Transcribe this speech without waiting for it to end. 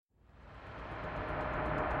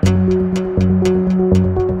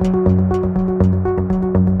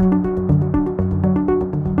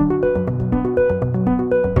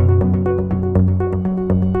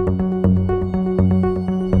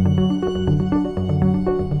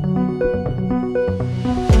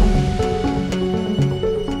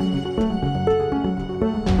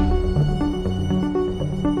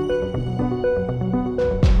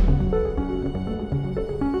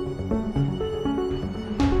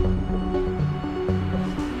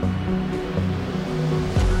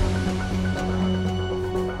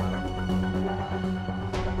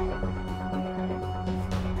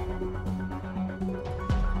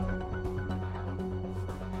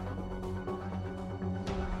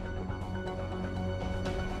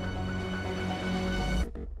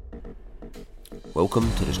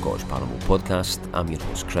Welcome to the Scottish Paranormal Podcast. I'm your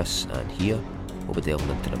host Chris, and here we'll be delving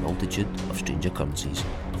into the multitude of strange occurrences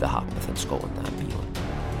that happen within Scotland and beyond.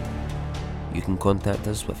 You can contact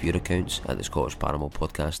us with your accounts at the Scottish Paranormal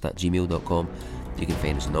Podcast at gmail.com. You can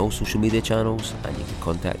find us on all social media channels, and you can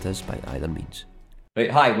contact us by either means.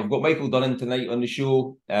 Right, hi, we've got Michael Dunnan tonight on the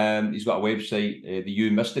show. He's got a website, The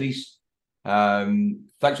U Mysteries.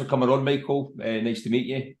 Thanks for coming on, Michael. Nice to meet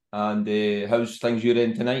you. And how's things you're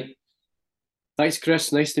in tonight? Thanks,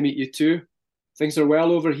 Chris. Nice to meet you too. Things are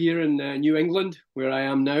well over here in New England, where I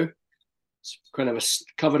am now. It's kind of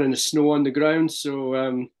covering the snow on the ground.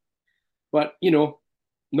 So, but you know,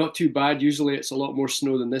 not too bad. Usually it's a lot more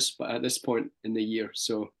snow than this, but at this point in the year.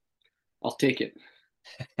 So I'll take it.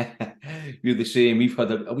 We're the same. We've had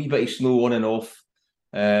a wee bit of snow on and off.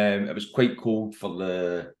 It was quite cold for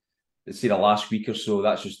the last week or so.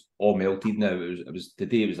 That's just all melted now. It was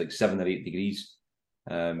today. It was like 7 or 8 degrees.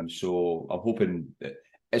 So I'm hoping that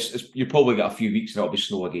you probably got a few weeks and it'll be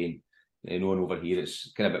snow again. And over here,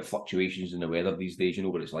 it's kind of a bit fluctuations in the weather these days. You know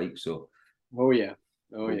what it's like. So. Oh yeah.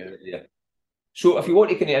 So if you want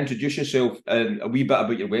to kind of introduce yourself and a wee bit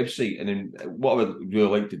about your website, and then what I would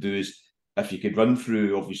really like to do is if you could run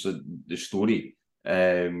through obviously the story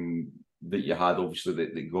that you had, obviously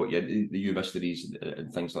that got you the U Mysteries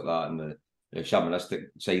and things like that, and the shamanistic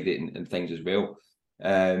side and things as well.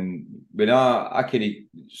 When I kind of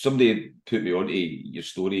somebody put me onto your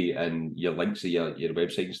story and your links to your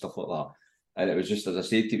website and stuff like that, and it was just, as I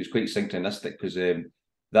said to you, it was quite synchronistic because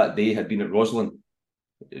that day had been at Roslin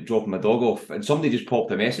dropping my dog off, and somebody just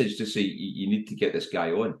popped a message to say you need to get this guy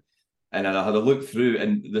on. And I had a look through,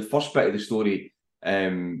 and the first bit of the story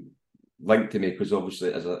linked to me because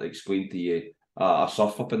obviously, as I explained to you, I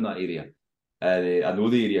surf up in that area, and I know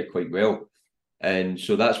the area quite well. And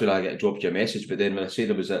so that's when I dropped you a message. But then when I said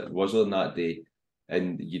I was at Roslin that day,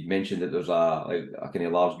 and you'd mentioned that there's a kind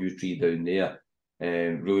of large yew tree down there,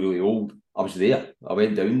 really, really old. I was there. I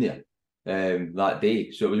went down there that day.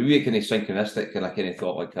 So it was really kind of synchronistic, and I kind of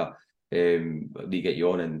thought like to get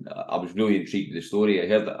you on, and I was really intrigued with the story. I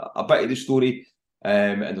heard a bit of the story,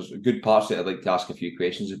 and there's good parts that I'd like to ask a few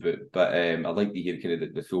questions about, but I'd like to hear kind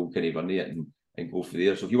of the full kind of run of it and go for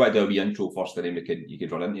there. So if you want to do a wee intro first, and then you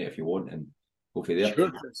could run into it if you want and go for there. Sure.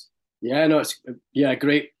 Yeah, no, it's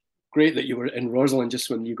great that you were in Roslin just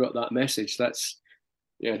when you got that message. That's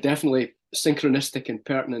definitely synchronistic and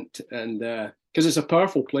pertinent, and because it's a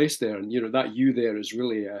powerful place there, and you know that yew there is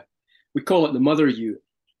really we call it the mother yew.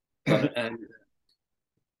 And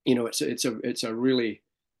you know it's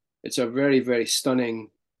a very, very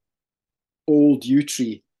stunning old yew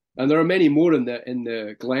tree, and there are many more in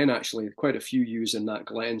the glen, actually quite a few yews in that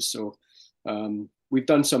glen. So we've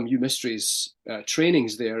done some U Mysteries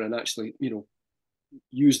trainings there, and actually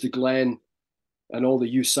used the glen and all the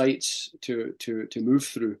U sites to move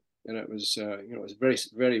through, and it was it was a very,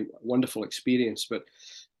 very wonderful experience. But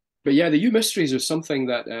yeah, the U Mysteries is something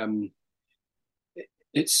that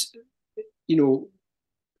it's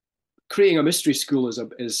creating a mystery school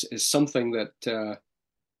is something that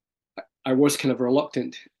I was kind of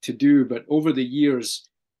reluctant to do, but over the years,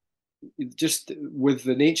 just with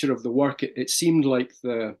the nature of the work, it seemed like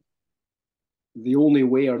the only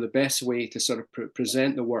way or the best way to sort of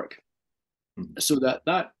present the work. Mm-hmm. So that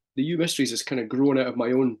the U Mysteries has kind of grown out of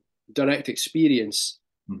my own direct experience.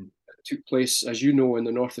 Mm-hmm. It took place, as you know, in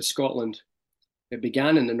the north of Scotland. It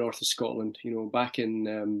began in the north of Scotland, back in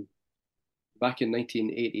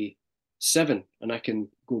 1987, and I can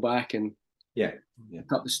go back and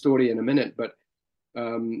cut the story in a minute. But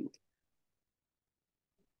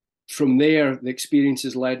from there, the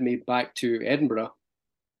experiences led me back to Edinburgh,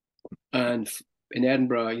 and in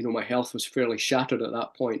Edinburgh, my health was fairly shattered at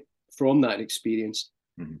that point from that experience,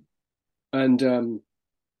 mm-hmm. and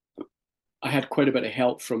I had quite a bit of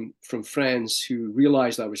help from friends who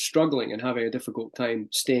realized I was struggling and having a difficult time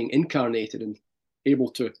staying incarnated and able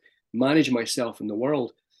to manage myself in the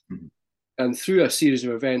world. Mm-hmm. And through a series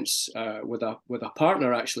of events with a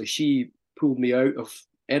partner, actually, she pulled me out of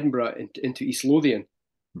Edinburgh into East Lothian,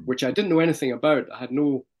 mm-hmm. which I didn't know anything about. I had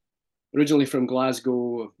originally from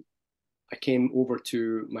Glasgow. I came over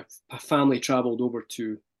my family traveled over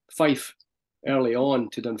to Fife early on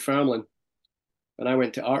to Dunfermline, and I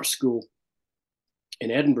went to art school in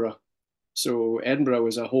Edinburgh. So Edinburgh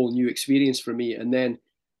was a whole new experience for me. And then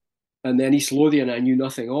East Lothian I knew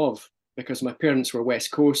nothing of, because my parents were West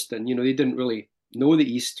Coast, and they didn't really know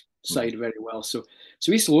the East side very well. So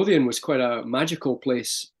East Lothian was quite a magical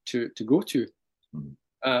place to go to.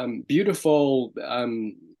 Beautiful,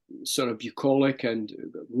 sort of bucolic and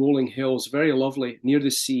rolling hills, very lovely, near the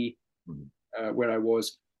sea, where I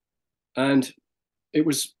was. And it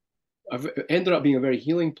was ended up being a very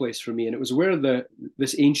healing place for me, and it was where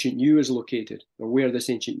this ancient U is located, or where this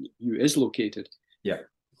ancient U is located. Yeah,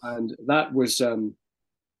 and that was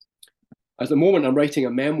at the moment I'm writing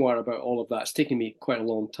a memoir about all of that. It's taken me quite a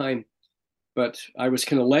long time, but I was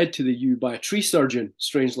kind of led to the U by a tree surgeon,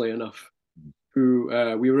 strangely enough, who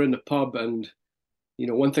we were in the pub, and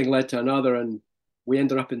one thing led to another, and we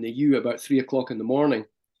ended up in the U about 3 o'clock in the morning,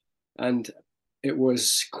 and it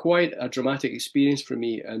was quite a dramatic experience for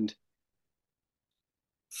me. And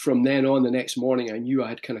from then on, the next morning, I knew I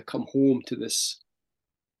had kind of come home to this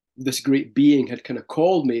great being had kind of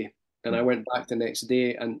called me, and I went back the next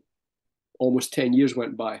day, and almost 10 years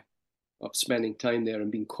went by of spending time there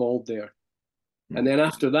and being called there. And then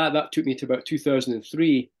after that took me to about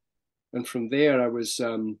 2003. And from there, I was,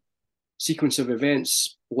 sequence of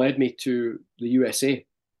events led me to the USA.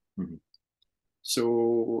 Mm-hmm.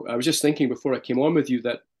 So I was just thinking before I came on with you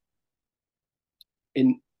that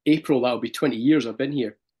in April, that'll be 20 years I've been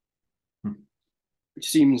here, which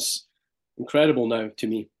seems incredible now to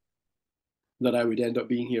me that I would end up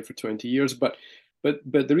being here for 20 years. But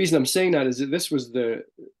the reason I'm saying that is that this was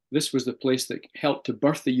the place that helped to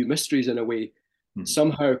birth the U Mysteries in a way.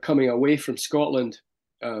 Somehow coming away from Scotland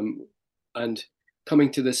and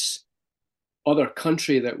coming to this other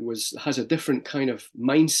country that has a different kind of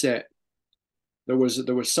mindset. There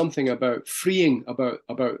was something about freeing about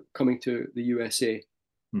coming to the USA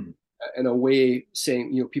in a way,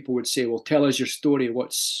 saying, people would say, well, tell us your story.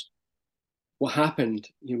 What happened?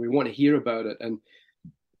 We want to hear about it. And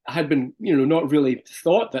I had been, not really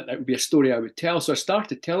thought that would be a story I would tell. So I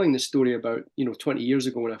started telling the story about, 20 years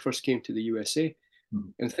ago when I first came to the USA.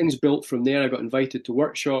 And things built from there. I got invited to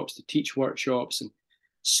workshops, to teach workshops. And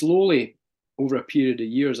slowly, over a period of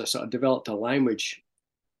years, I sort of developed a language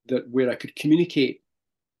where I could communicate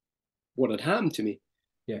what had happened to me.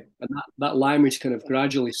 Yeah. And that language kind of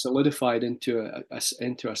gradually solidified into a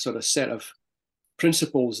sort of set of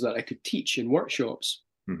principles that I could teach in workshops.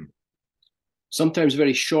 Mm-hmm. Sometimes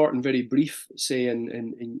very short and very brief, say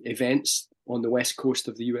in events on the west coast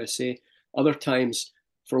of the USA. Other times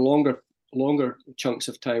for longer chunks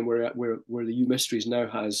of time where the U Mysteries now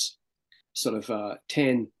has sort of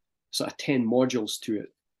 10 modules to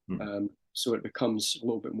it. Mm-hmm. So it becomes a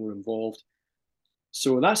little bit more involved.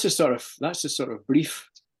 So that's a sort of brief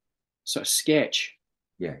sort of sketch,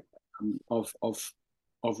 of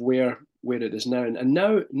where it is now. And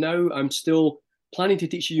now I'm still planning to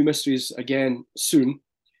teach U Mysteries again soon.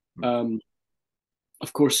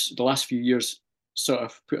 Of course, the last few years sort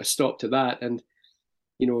of put a stop to that, and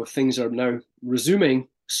things are now resuming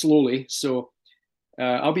slowly. So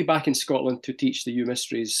I'll be back in Scotland to teach the U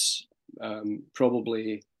Mysteries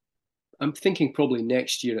probably. I'm thinking probably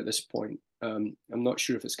next year at this point. I'm not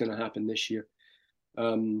sure if it's going to happen this year.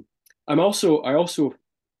 I'm a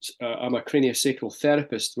craniosacral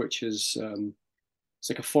therapist, which is it's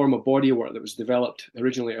like a form of body work that was developed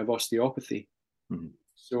originally out of osteopathy. Mm-hmm.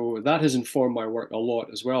 So that has informed my work a lot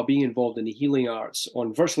as well. Being involved in the healing arts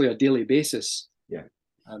on virtually a daily basis,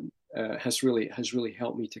 has really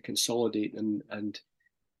helped me to consolidate and.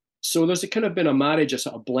 So there's kind of been a marriage, a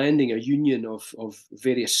sort of blending, a union of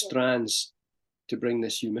various strands to bring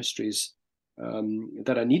this U Mysteries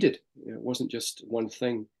that I needed. It wasn't just one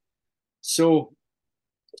thing. So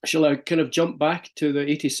shall I kind of jump back to the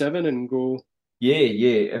 87 and go? Yeah.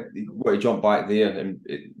 If you want to jump back there and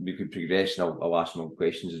we could progress, and I'll ask more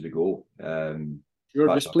questions as we go.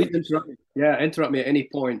 Sure, just please interrupt me. Yeah, interrupt me at any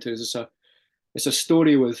point. It's a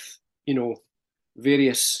story with,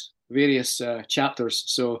 various chapters.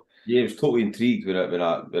 So. Yeah, I was totally intrigued when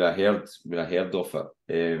I heard of it.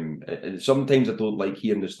 And sometimes I don't like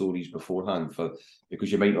hearing the stories beforehand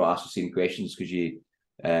because you might not ask the same questions because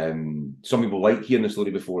some people like hearing the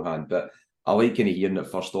story beforehand, but I like kind of hearing it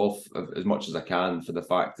first off as much as I can for the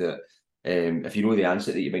fact that if you know the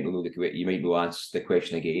answer, that you might not ask the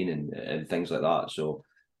question again and things like that. So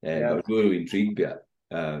I was really intrigued by it.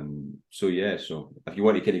 So if you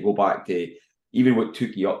want to kind of go back to even what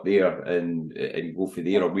took you up there and go for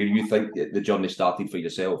there, or where you think the journey started for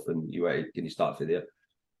yourself, and can you start for there?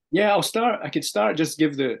 Yeah, I could start. Just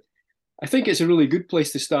give I think it's a really good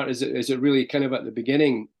place to start. Is it really kind of at the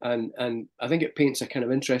beginning, and I think it paints a kind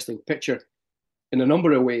of interesting picture in a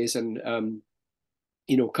number of ways. And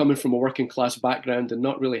coming from a working class background and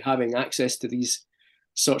not really having access to these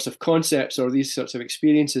sorts of concepts or these sorts of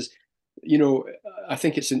experiences, I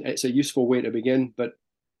think it's a useful way to begin. But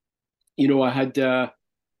I had, I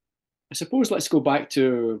suppose, let's go back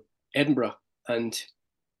to Edinburgh and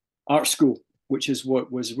art school, which is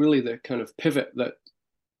what was really the kind of pivot that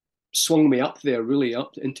swung me up there, really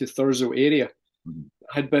up into Thurso area. Mm-hmm.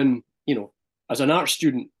 I had been, as an art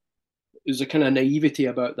student, there's a kind of naivety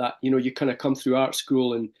about that. You know, you kind of come through art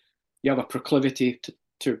school and you have a proclivity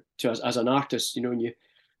to as an artist, you know, and you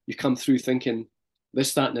come through thinking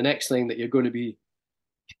this, that, and the next thing, that you're going to be,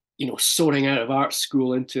 you know, soaring out of art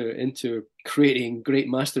school into creating great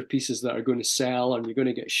masterpieces that are going to sell, and you're going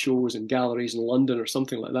to get shows in galleries in London or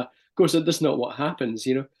something like that. Of course, that's not what happens,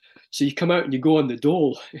 you know. So you come out and you go on the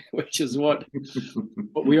dole, which is what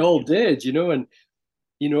we all did, you know, and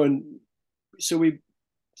so we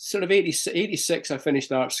sort of 86, I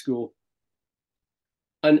finished art school.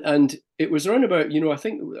 And it was around about, you know, I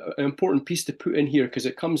think an important piece to put in here, because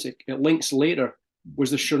it links later,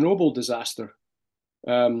 was the Chernobyl disaster,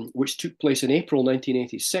 which took place in April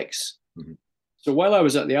 1986. Mm-hmm. So while I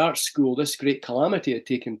was at the art school, this great calamity had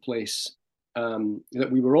taken place,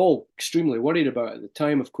 that we were all extremely worried about at the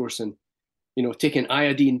time, of course, and, you know, taking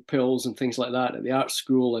iodine pills and things like that at the art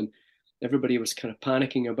school, and everybody was kind of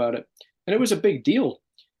panicking about it. And it was a big deal.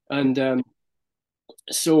 And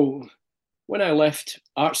so when I left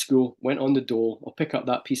art school, went on the dole, I'll pick up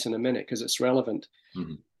that piece in a minute because it's relevant.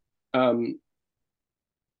 Mm-hmm.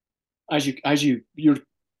 You're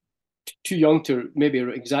too young to maybe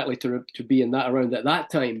exactly to be in that around at that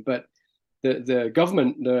time, but the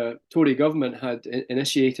government, the Tory government, had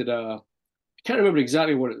initiated I can't remember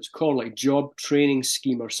exactly what it was called, like job training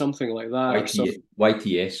scheme or something like that.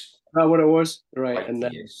 YTS. Is that what it was? Right. YTS.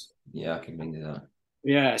 And yeah, I can remember that.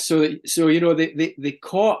 Yeah, so you know, they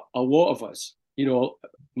caught a lot of us. You know,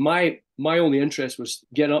 my only interest was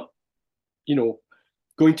getting up, you know,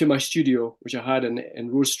 going to my studio, which I had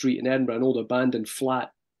in Rose Street in Edinburgh, an old abandoned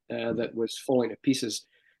flat that was falling to pieces,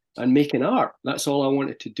 and making art. That's all I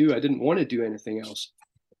wanted to do. I didn't want to do anything else.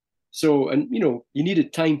 So, and you know, you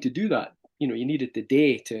needed time to do that. You know, you needed the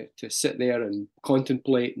day to sit there and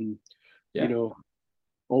contemplate, and you know,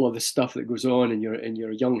 all of the stuff that goes on in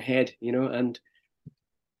your young head. You know, and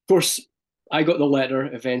of course, I got the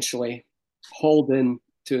letter eventually, hauled in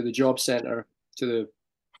to the job centre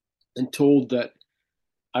and told that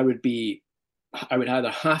I would either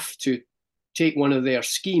have to take one of their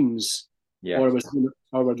schemes, or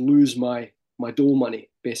I would lose my dole money,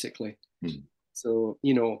 basically. Hmm. So,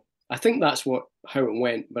 you know, I think that's how it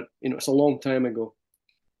went, but you know, it's a long time ago.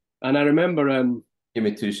 And I remember give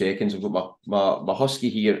me 2 seconds. I've got my husky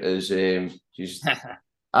here is she's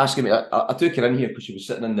asking me. I took her in here because she was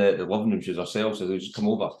sitting in the living room. She was herself, so they just come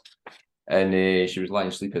over, and she was lying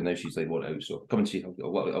asleep, and now she's like worn out. So come and see her.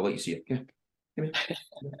 I'll let you see her. Come here.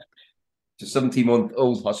 It's a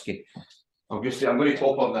 17-month-old husky. I'm going to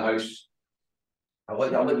top on the house. I'll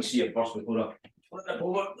let you see her first before I flip it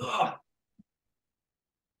over.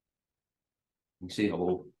 You say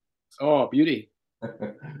hello. Oh, beauty.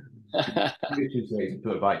 She's ready to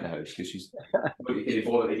put her back in the house because she's going to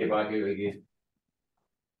bother to get back out again.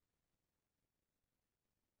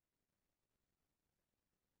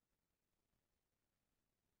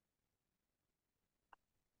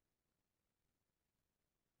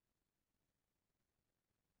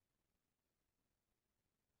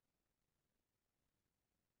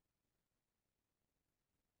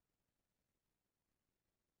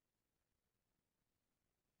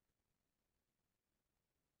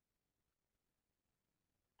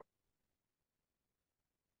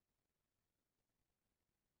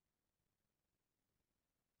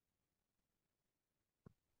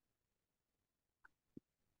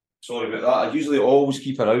 Sorry about that. I usually always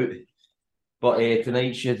keep her out, but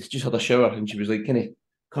tonight she had just had a shower and she was like kind of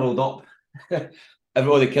curled up.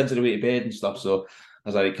 All the kids are away to bed and stuff, so I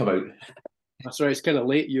was like, come out. That's right. It's kind of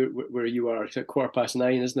late where you are. It's at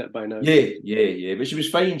 9:15, isn't it, by now? Yeah. But she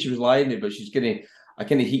was fine. She was lying there, but I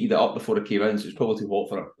kind of heated it up before I came in, so it's probably too hot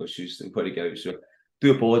for her, but she's quite to get out. So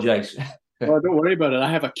do apologise. Oh, don't worry about it.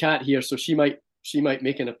 I have a cat here, so she might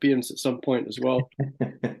make an appearance at some point as well.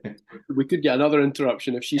 We could get another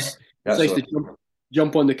interruption if she decides to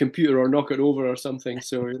jump on the computer or knock it over or something.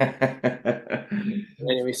 So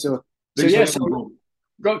anyway, so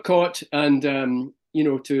got caught, and you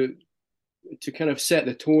know, to kind of set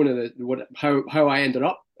the tone of how I ended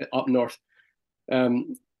up north. I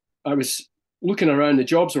was looking around. The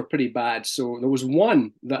jobs were pretty bad. So there was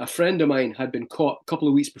one that a friend of mine had been caught a couple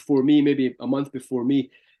of weeks before me, maybe a month before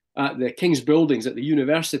me, at the King's Buildings at the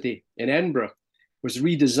university in Edinburgh, was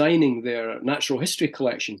redesigning their natural history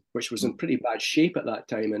collection, which was in pretty bad shape at that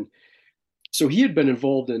time. And so he had been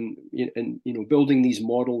involved in you know, building these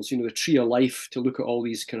models, you know, the tree of life, to look at all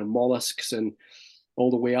these kind of mollusks and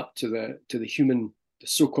all the way up to the human, the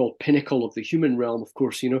so-called pinnacle of the human realm, of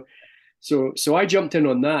course, you know. So I jumped in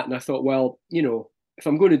on that, and I thought, well, you know, if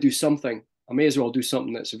I'm going to do something, I may as well do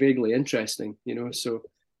something that's vaguely interesting, you know. So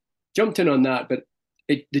jumped in on that, but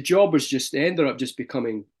the job was ended up just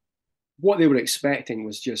becoming what they were expecting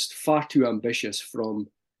was just far too ambitious from,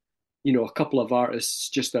 a couple of artists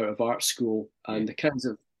just out of art school, and the kinds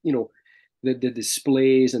of, the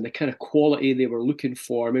displays and the kind of quality they were looking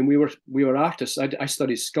for. I mean, we were artists. I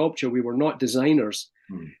studied sculpture. We were not designers.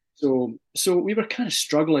 So we were kind of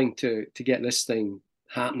struggling to get this thing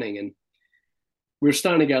happening, and we were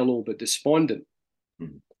starting to get a little bit despondent.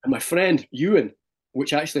 And my friend Ewan,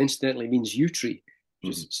 which actually incidentally means yew tree,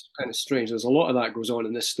 which is kind of strange. There's a lot of that goes on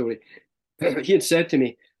in this story. He had said to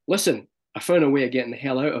me, listen, I found a way of getting the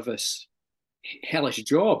hell out of this hellish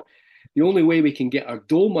job. The only way we can get our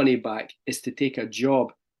dole money back is to take a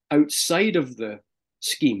job outside of the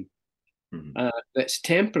scheme that's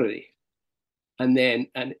temporary. And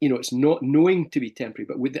it's not knowing to be temporary,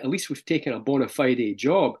 but at least we've taken a bona fide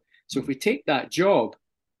job. So if we take that job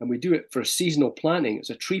and we do it for a seasonal planting, it's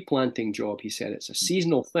a tree planting job, he said, it's a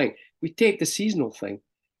seasonal thing. We take the seasonal thing,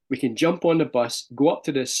 we can jump on the bus, go up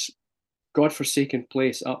to this godforsaken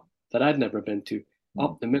place up that I'd never been to,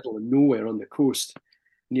 up the middle of nowhere on the coast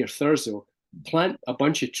near Thurso, plant a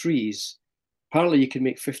bunch of trees. Apparently you can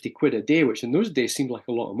make 50 quid a day, which in those days seemed like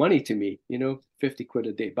a lot of money to me, 50 quid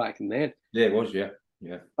a day back then. Yeah, it was, yeah.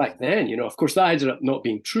 Back then, of course that ended up not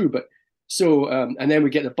being true, but so, and then we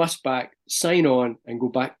get the bus back, sign on and go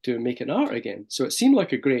back to making art again. So it seemed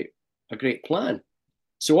like a great plan.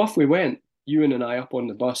 So off we went, Ewan and I up on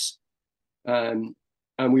the bus, and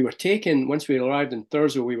we were taken, once we arrived in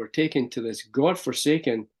Thurso, we were taken to this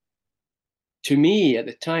godforsaken, to me at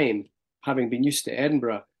the time, having been used to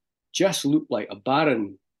Edinburgh, just looked like a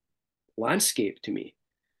barren landscape to me.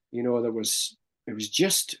 It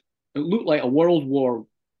looked like a World War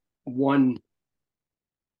I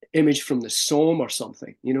image from the Somme or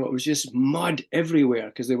something. It was just mud everywhere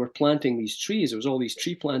because they were planting these trees. There was all these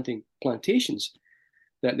tree plantations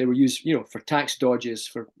that they were used, for tax dodges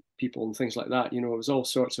for people and things like that. It was all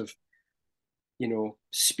sorts of,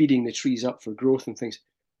 speeding the trees up for growth and things.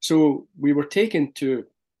 So we were taken to,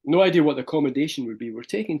 no idea what the accommodation would be. We're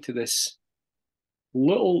taken to this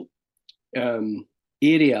little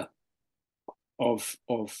area of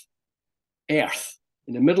earth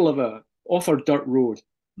in the middle of off a dirt road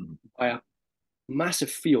by a massive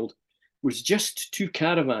field, with just two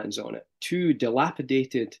caravans on it, two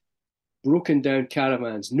dilapidated, broken down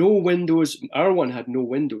caravans, no windows. Our one had no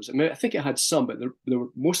windows. I mean, I think it had some, but they were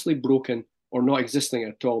mostly broken or not existing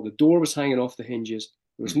at all. The door was hanging off the hinges.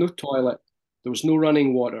 There was no toilet. There was no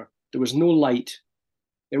running water. There was no light.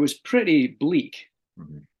 It was pretty bleak.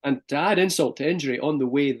 And to add insult to injury, on the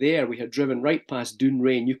way there, we had driven right past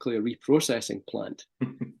Dounreay Nuclear Reprocessing Plant,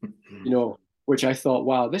 which I thought,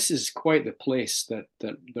 wow, this is quite the place that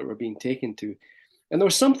we're being taken to. And there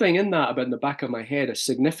was something in that about in the back of my head, as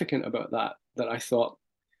significant about that I thought,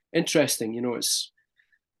 interesting,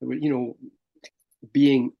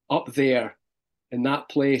 being up there in that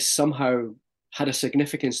place somehow had a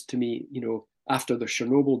significance to me, after the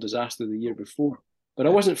Chernobyl disaster the year before. But I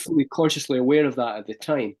wasn't fully consciously aware of that at the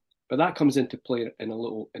time. But that comes into play in a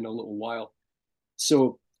little while.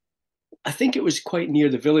 So I think it was quite near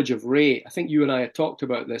the village of Ray. I think you and I had talked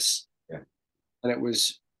about this. Yeah. And it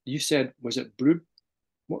was, you said, was it Brub?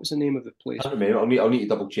 What was the name of the place? I don't remember. I'll need to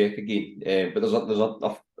double check again. But there's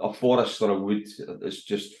a forest or a wood. It's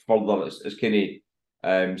just further. It's kind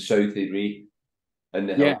of south of Ray, in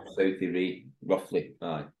the hills south of Ray, roughly.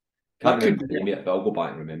 Aye. Can't remember the name of it, but I'll go back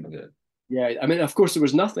and remember it. Yeah, I mean, of course, there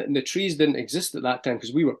was nothing, and the trees didn't exist at that time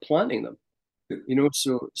because we were planting them.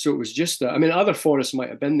 So it was just I mean, other forests might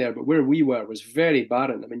have been there, but where we were was very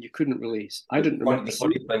barren. I mean, you couldn't really. I didn't remember. The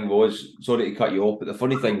funny thing was, sorry to cut you off, but the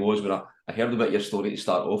funny thing was when I heard about your story to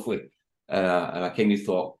start off with, and I kind of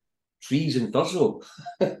thought, trees in Thurso.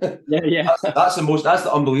 Yeah. That's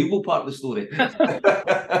the unbelievable part of the story.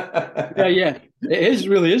 Yeah. It is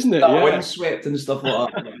really, isn't it? That windswept and stuff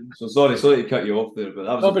like that. So sorry to cut you off there, but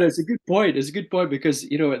that was. No, but it's a good point. It's a good point because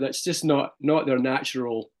that's just not their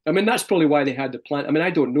natural. I mean, that's probably why they had to plant. I mean, I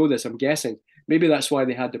don't know this. I'm guessing maybe that's why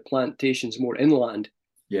they had the plantations more inland.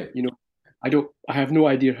 Yeah. I have no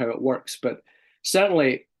idea how it works, but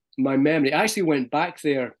certainly my memory. I actually went back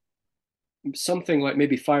there something like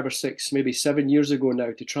maybe 5 or 6, maybe 7 years ago now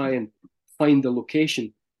to try and find the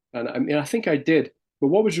location. And I mean, I think I did. But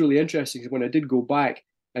what was really interesting is when I did go back,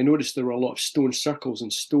 I noticed there were a lot of stone circles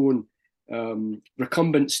and stone,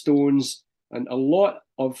 recumbent stones, and a lot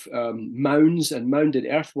of mounds and mounded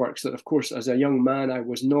earthworks that, of course, as a young man, I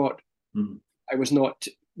was not,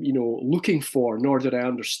 looking for, nor did I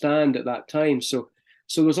understand at that time. So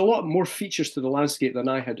there's a lot more features to the landscape than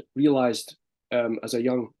I had realized as a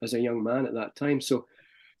young man at that time. So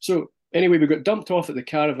anyway, we got dumped off at the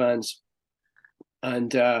caravans,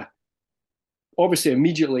 and obviously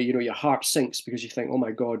immediately, you know, your heart sinks because you think, oh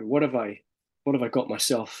my God, what have I got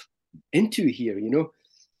myself into here, you know?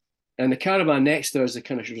 And the caravan next to us, they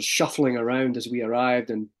kind of was shuffling around as we arrived,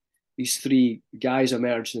 and these three guys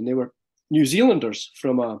emerged, and they were New Zealanders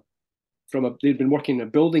they'd been working in a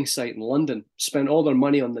building site in London, spent all their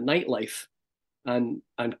money on the nightlife, and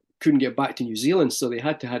couldn't get back to New Zealand, so they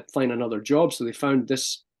had to find another job. So they found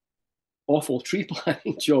this awful tree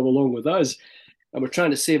planting job along with us, and we're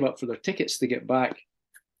trying to save up for their tickets to get back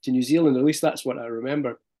to New Zealand. At least that's what I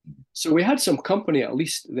remember. So we had some company at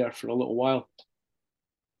least there for a little while.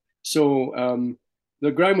 So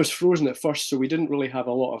the ground was frozen at first, so we didn't really have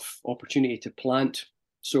a lot of opportunity to plant.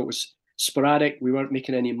 So it was sporadic. We weren't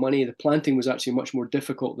making any money. The planting was actually much more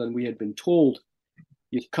difficult than we had been told.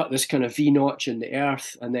 You'd cut this kind of V notch in the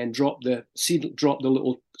earth and then drop the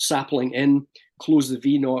little sapling in, close the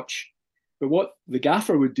V notch. But what the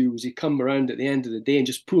gaffer would do was he'd come around at the end of the day and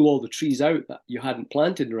just pull all the trees out that you hadn't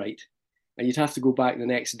planted right. And you'd have to go back the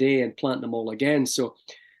next day and plant them all again. So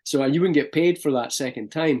you wouldn't get paid for that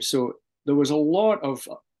second time. So there was a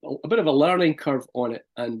bit of a learning curve on it,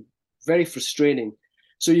 and very frustrating.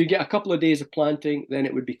 So you get a couple of days of planting, then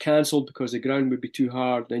it would be cancelled because the ground would be too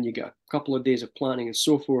hard. Then you get a couple of days of planting and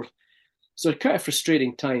so forth. So it's kind of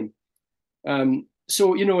frustrating time.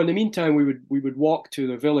 So, you know, in the meantime, we would walk to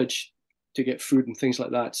the village to get food and things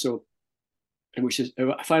like that. So, and which is,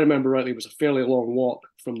 if I remember rightly, it was a fairly long walk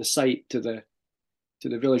from the site to the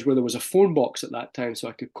village, where there was a phone box at that time, so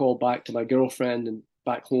I could call back to my girlfriend and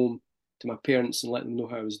back home to my parents and let them know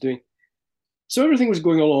how I was doing. So everything was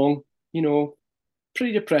going along, you know,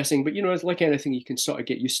 pretty depressing, but you know, it's like anything, you can sort of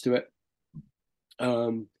get used to it.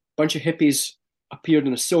 Bunch of hippies appeared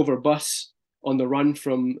in a silver bus on the run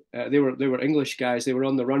from. They were English guys. They were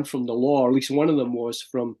on the run from the law, or at least one of them was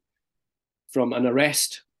from an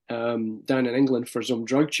arrest down in England for some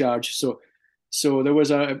drug charge. So there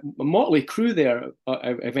was a motley crew there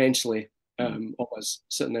eventually of us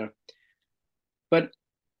sitting there. But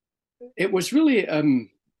it was really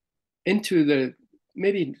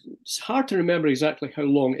maybe it's hard to remember exactly how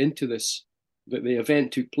long into this that the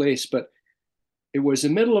event took place, but it was the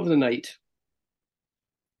middle of the night,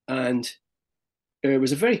 and it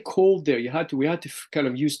was very cold there. We had to kind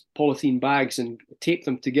of use polythene bags and tape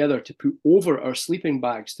them together to put over our sleeping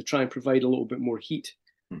bags to try and provide a little bit more heat.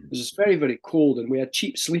 It was very, very cold, and we had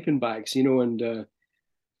cheap sleeping bags, you know, and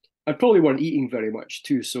I probably weren't eating very much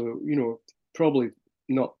too, so, you know, probably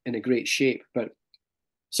not in a great shape. But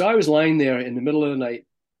so I was lying there in the middle of the night,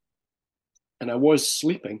 and I was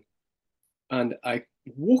sleeping, and I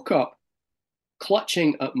woke up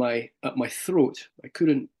clutching at my throat. I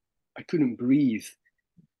couldn't breathe,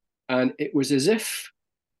 and it was as if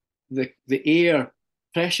the air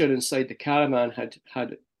pressure inside the caravan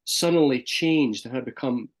had suddenly changed and had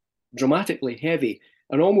become dramatically heavy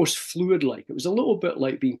and almost fluid-like. It was a little bit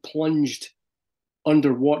like being plunged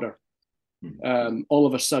underwater. All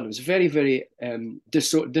of a sudden, it was a very, very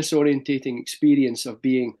disorientating experience of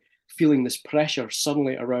feeling this pressure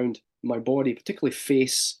suddenly around my body, particularly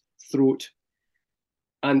face, throat,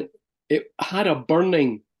 and it had a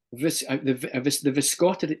burning. The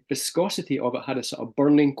viscosity of it had a sort of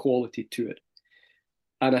burning quality to it,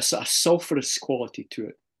 and a sort of sulfurous quality to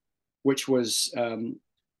it, which was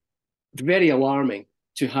very alarming,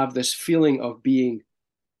 to have this feeling of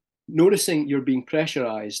noticing you're being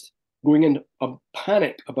pressurized, going into a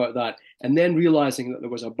panic about that, and then realizing that there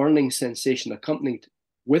was a burning sensation accompanied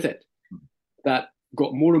with it that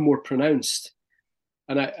got more and more pronounced.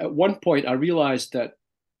 And at one point, I realized that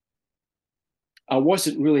I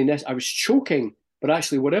wasn't really I was choking, but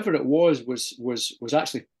actually whatever it was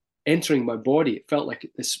actually entering my body. It felt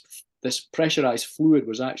like this pressurized fluid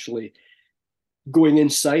was actually going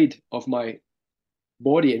inside of my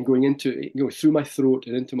body and going into, you know, through my throat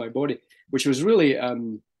and into my body, which was really I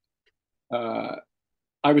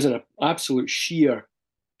was in an absolute sheer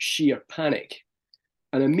panic.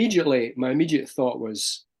 And immediately, my immediate thought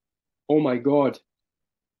was, oh my God,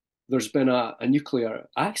 there's been a nuclear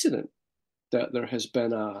accident. That there has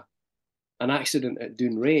been an accident at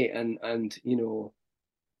Dounreay, and you know,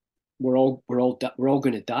 we're all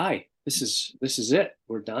going to die. This is it.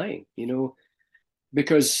 We're dying, you know,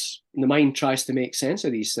 because the mind tries to make sense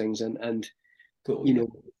of these things, and totally. You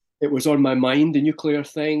know, it was on my mind, the nuclear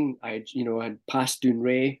thing. I had passed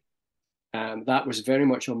Dounreay, that was very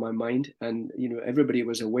much on my mind, and you know, everybody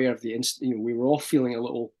was aware of we were all feeling a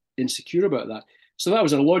little insecure about that. So that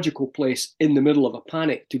was a logical place in the middle of a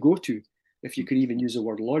panic to go to, if you could even use the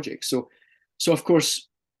word logic. So of course,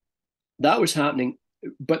 that was happening,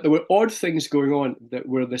 but there were odd things going on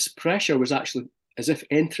where this pressure was actually as if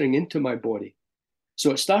entering into my body. So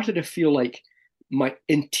it started to feel like my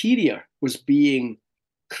interior was being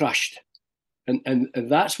crushed. And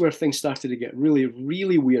that's where things started to get really,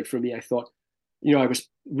 really weird for me. I thought, I was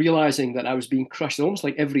realizing that I was being crushed, almost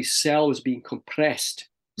like every cell was being compressed.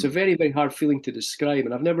 It's a very, very hard feeling to describe,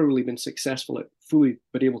 and I've never really been successful at fully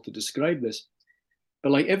being able to describe this.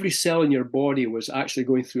 But like every cell in your body was actually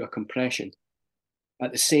going through a compression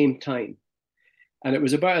at the same time. And it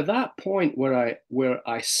was about at that point where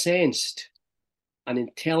I sensed an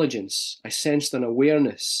intelligence, I sensed an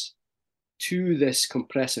awareness to this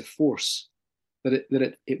compressive force,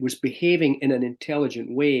 that it was behaving in an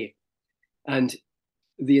intelligent way. And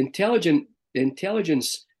the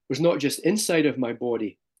intelligence was not just inside of my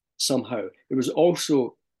body somehow, it was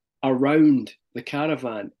also around the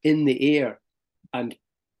caravan, in the air, and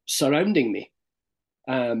surrounding me.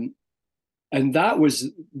 And that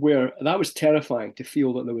was terrifying, to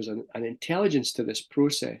feel that there was an intelligence to this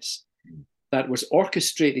process that was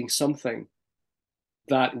orchestrating something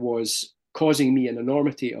that was causing me an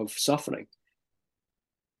enormity of suffering.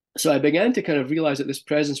 So I began to kind of realize that this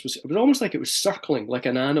presence was almost like it was circling, like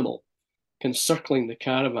an animal, kind of circling the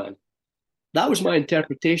caravan. That was my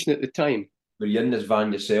interpretation at the time. Were you in this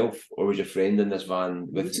van yourself, or was your friend in this van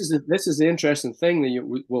with you? This is the interesting thing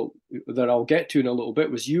that I'll get to in a little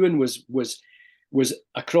bit. Was Ewan was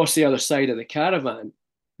across the other side of the caravan,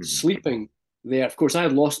 sleeping there. Of course, I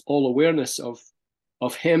had lost all awareness of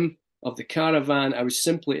him, of the caravan. I was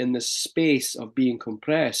simply in this space of being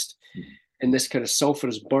compressed in this kind of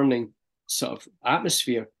sulphurous burning sort of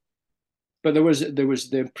atmosphere. But there was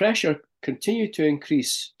the pressure continued to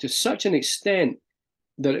increase to such an extent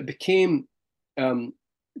that it became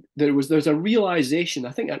there's a realization.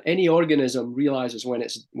 I think that any organism realizes when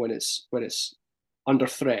it's under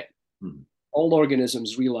threat. All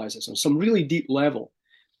organisms realize this on some really deep level,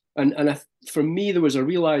 and for me there was a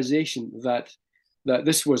realization that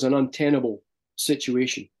this was an untenable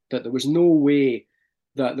situation, that there was no way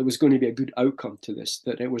that there was going to be a good outcome to this,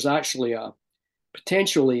 that it was actually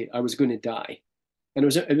potentially I was going to die. And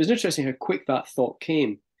it was interesting how quick that thought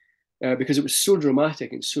came, because it was so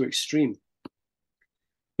dramatic and so extreme.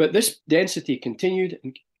 But this density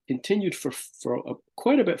continued for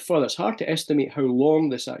quite a bit further. It's hard to estimate how long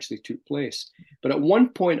this actually took place. But at one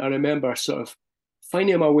point, I remember sort of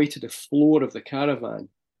finding my way to the floor of the caravan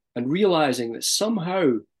and realizing that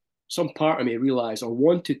somehow some part of me realized or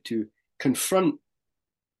wanted to confront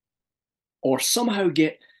or somehow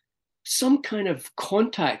get some kind of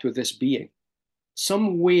contact with this being,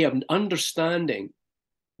 some way of understanding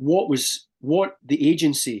what the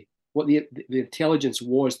agency, what the intelligence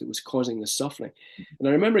was that was causing the suffering. And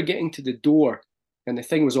I remember getting to the door and the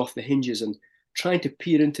thing was off the hinges and trying to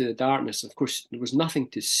peer into the darkness. Of course, there was nothing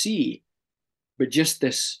to see, but just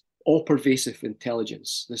this all-pervasive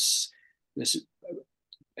intelligence, this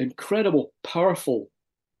incredible, powerful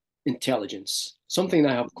intelligence, something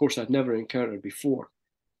that, of course, I'd never encountered before.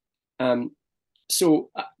 So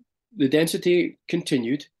the density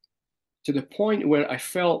continued to the point where I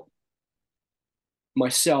felt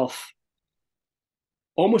myself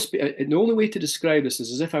almost, the only way to describe this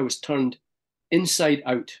is as if I was turned inside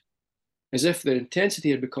out, as if the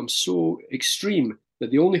intensity had become so extreme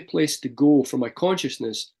that the only place to go for my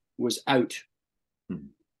consciousness was out. It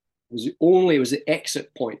was the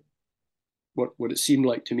exit point, what it seemed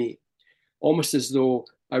like to me, almost as though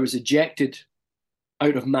I was ejected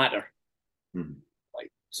out of matter,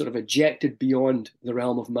 like sort of ejected beyond the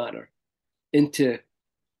realm of matter into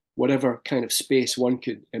whatever kind of space one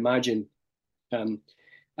could imagine. And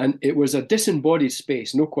it was a disembodied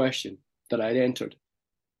space, no question, that I'd entered.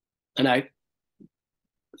 And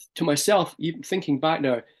to myself, even thinking back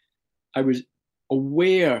now, I was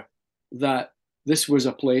aware that this was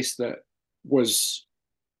a place that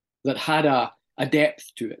had a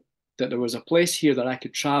depth to it, that there was a place here that I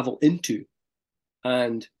could travel into,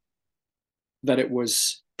 and that it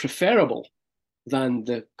was preferable than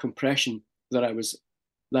the compression that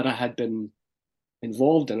I had been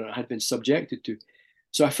involved in, or I had been subjected to.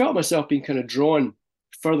 So I felt myself being kind of drawn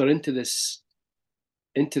further into this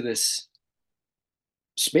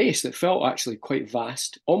space that felt actually quite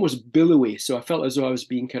vast, almost billowy. So I felt as though I was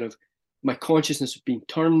being my consciousness was being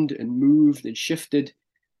turned and moved and shifted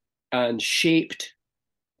and shaped.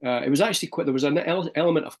 It was actually there was an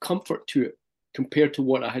element of comfort to it compared to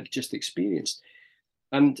what I had just experienced.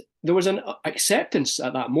 And there was an acceptance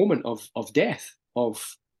at that moment of death,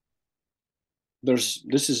 of there's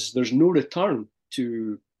no return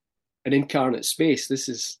to an incarnate space. This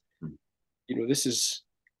is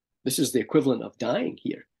the equivalent of dying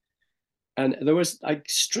here. And there was a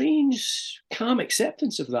strange, calm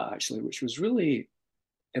acceptance of that, actually, which was really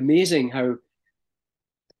amazing how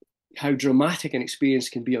how dramatic an experience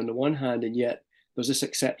can be on the one hand, and yet there's this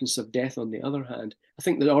acceptance of death on the other hand. I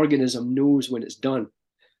think the organism knows when it's done.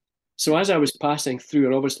 So as I was passing through,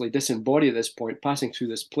 and obviously disembodied at this point, passing through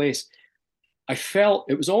this place, I felt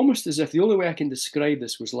it was almost as if the only way I can describe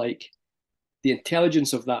this was like the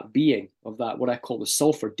intelligence of that being, of that, what I call the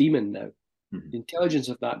sulfur demon now, the intelligence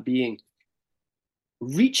of that being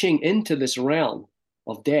reaching into this realm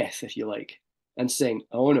of death, if you like, and saying,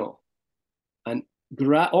 oh no, and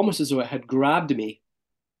almost as though it had grabbed me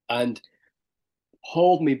and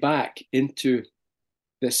hauled me back into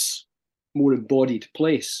this more embodied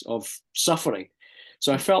place of suffering.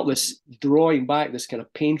 So I felt this drawing back, this kind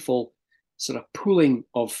of painful sort of pulling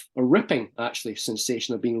of a ripping, actually,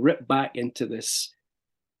 sensation of being ripped back into this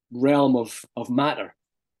realm of matter,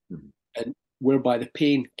 and whereby the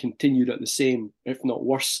pain continued at the same, if not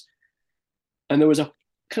worse. And there was a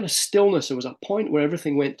kind of stillness. There was a point where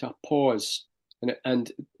everything went to a pause.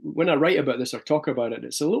 And when I write about this or talk about it,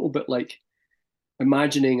 it's a little bit like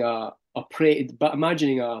imagining a prey, but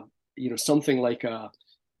imagining something like a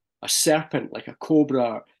serpent, like a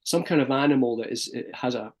cobra, some kind of animal that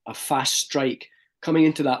has a fast strike coming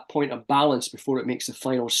into that point of balance before it makes the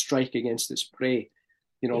final strike against its prey,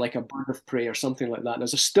 like a bird of prey or something like that.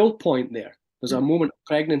 There's a still point there. There's a moment of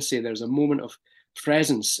pregnancy. There's a moment of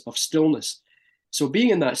presence, of stillness. So being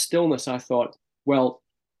in that stillness, I thought, well,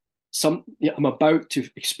 I'm about to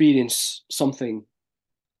experience something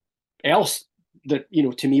else that,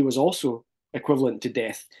 to me was also equivalent to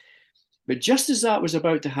death. But just as that was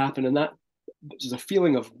about to happen, and that was a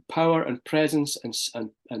feeling of power and presence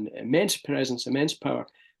and immense presence, immense power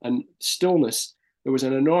and stillness, there was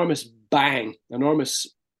an enormous bang, enormous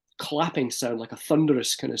clapping sound, like a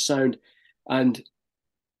thunderous kind of sound. And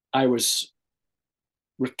I was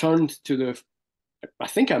returned to I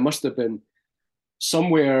think I must have been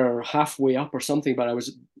somewhere halfway up or something, but I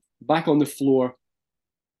was back on the floor,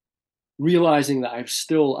 realizing that I was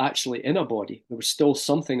still actually in a body. There was still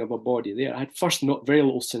something of a body there. I had first not very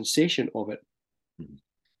little sensation of it.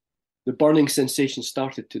 The burning sensation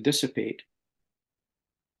started to dissipate.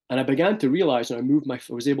 And I began to realize, and I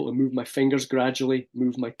was able to move my fingers gradually,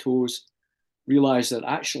 move my toes, realize that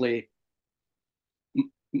actually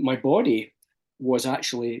my body was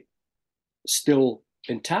actually still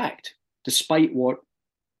intact, despite what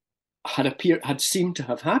had seemed to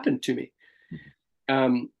have happened to me.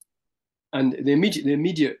 And the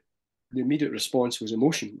immediate response was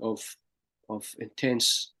emotion of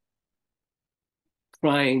intense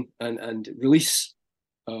crying and release,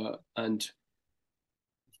 and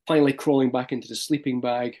finally crawling back into the sleeping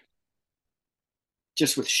bag.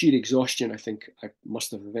 Just with sheer exhaustion, I think I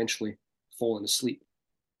must have eventually fallen asleep.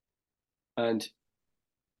 And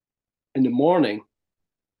in the morning,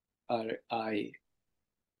 I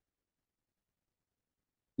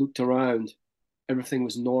looked around. Everything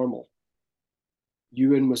was normal.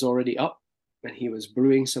 Ewan was already up and he was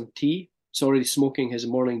brewing some tea. He's already smoking his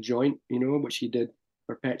morning joint, which he did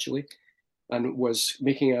perpetually, and was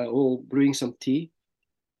brewing some tea.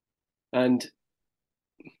 And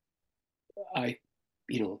I,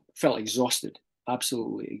 felt exhausted,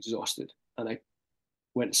 absolutely exhausted. And I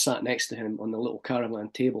went and sat next to him on the little caravan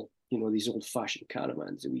table, these old fashioned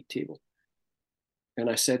caravans, a wee table. And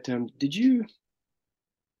I said to him, did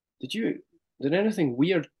anything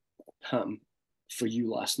weird happen for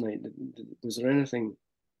you last night? Was there anything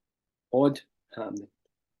odd happening?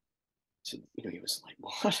 So, he was like,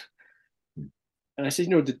 what? And I said,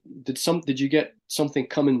 did you get something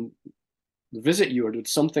come and visit you, or did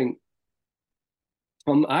something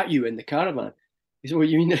come at you in the caravan? He said, well,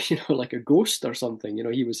 you mean, like a ghost or something?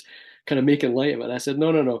 He was kind of making light of it. And I said,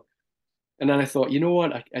 no. And then I thought, you know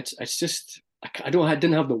what? It's just, I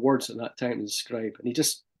didn't have the words at that time to describe. And he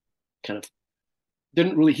just kind of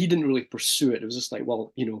didn't really pursue it. It was just like,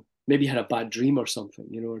 well, maybe he had a bad dream or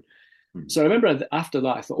something, So I remember after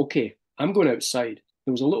that, I thought, okay, I'm going outside.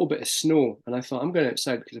 There was a little bit of snow, and I thought, I'm going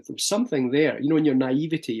outside because if there was something there, in your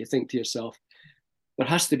naivety, you think to yourself, there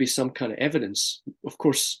has to be some kind of evidence. Of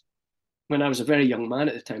course, when I was a very young man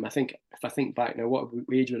at the time, if I think back now, what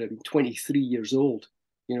age would I have been? 23 years old,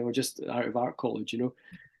 just out of art college,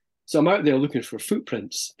 So I'm out there looking for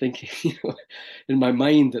footprints, thinking, in my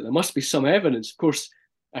mind that there must be some evidence. Of course,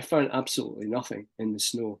 I found absolutely nothing in the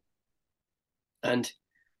snow. And,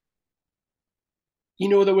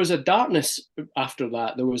 there was a darkness after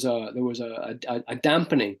that. There was a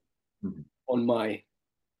dampening on my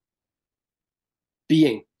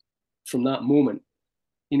being from that moment.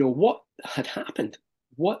 What had happened?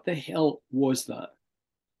 What the hell was that?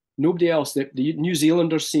 Nobody else, the New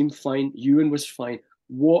Zealanders seemed fine. Ewan was fine.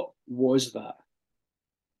 What was that?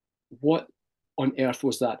 What on earth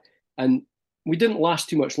was that? And we didn't last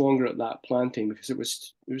too much longer at that planting because it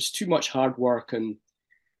was too much hard work, and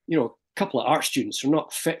a couple of art students are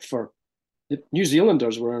not fit for. The New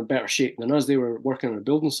Zealanders were in better shape than us. They were working on a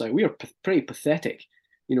building site. We were pretty pathetic,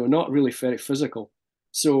 not really very physical.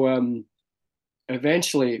 So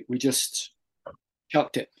eventually we just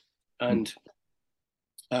chucked it, and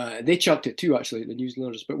they chucked it too, actually, the New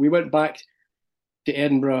Zealanders. But we went back to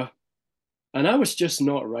Edinburgh, and I was just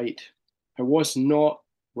not right. I was not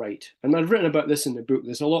right. And I've written about this in the book.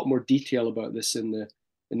 There's a lot more detail about this in the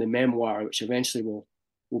memoir, which eventually will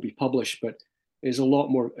be published. But there's a lot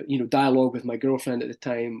more, dialogue with my girlfriend at the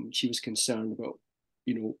time. She was concerned about,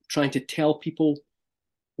 trying to tell people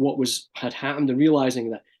what had happened, and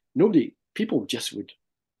realizing that people just would,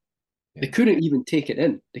 they couldn't even take it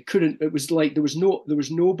in. They couldn't. It was like there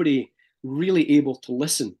was nobody really able to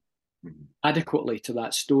listen adequately to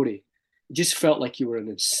that story. It just felt like you were an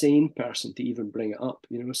insane person to even bring it up,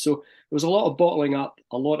 So there was a lot of bottling up,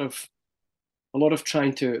 a lot of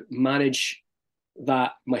trying to manage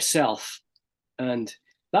that myself. And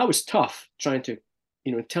that was tough, trying to,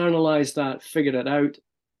 internalize that, figure it out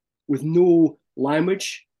with no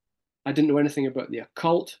language. I didn't know anything about the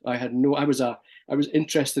occult. I was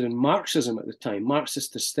interested in Marxism at the time,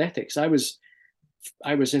 Marxist aesthetics. I was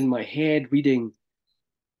in my head reading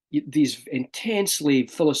these intensely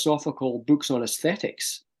philosophical books on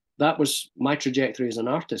aesthetics. That was my trajectory as an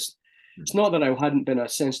artist. It's not that I hadn't been a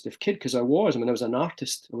sensitive kid, because I was. I was an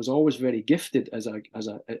artist. I was always very gifted as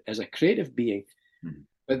a creative being.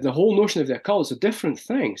 But the whole notion of the occult is a different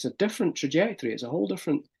thing. It's a different trajectory. It's a whole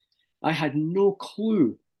different. I had no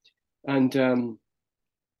clue, and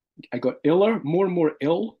I got iller, more and more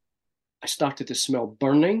ill. I started to smell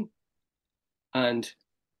burning, and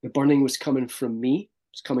the burning was coming from me.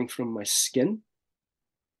 It was coming from my skin.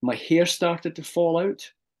 My hair started to fall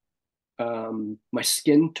out. My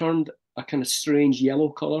skin turned a kind of strange yellow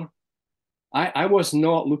color. I was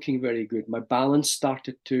not looking very good. My balance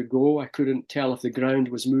started to go. I couldn't tell if the ground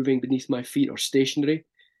was moving beneath my feet or stationary. It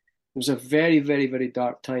was a very, very, very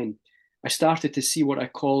dark time. I started to see what I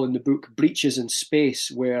call in the book breaches in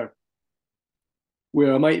space, where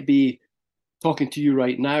I might be talking to you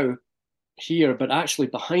right now here, but actually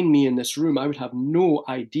behind me in this room, I would have no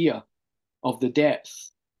idea of the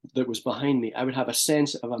depth that was behind me. I would have a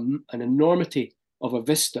sense of an enormity of a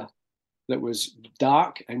vista that was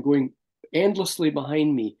dark and going endlessly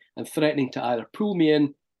behind me and threatening to either pull me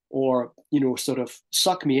in or, sort of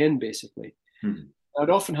suck me in, basically. I'd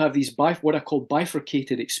often have these what I call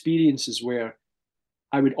bifurcated experiences, where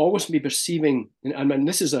I would always be perceiving, and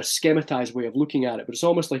this is a schematized way of looking at it, but it's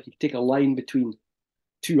almost like you take a line between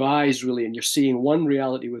two eyes, really, and you're seeing one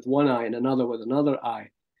reality with one eye and another with another eye.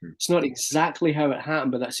 It's not exactly how it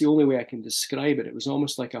happened, but that's the only way I can describe it. It was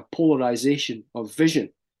almost like a polarization of vision.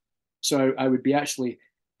 So I would be actually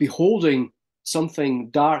beholding something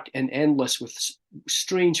dark and endless with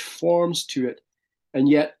strange forms to it, and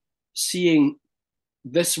yet seeing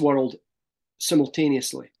this world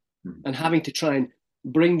simultaneously, and having to try and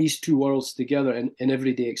bring these two worlds together in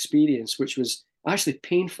everyday experience, which was actually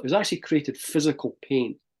painful. It was actually created physical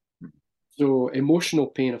pain. So emotional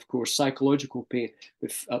pain, of course, psychological pain,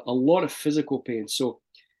 with a lot of physical pain. So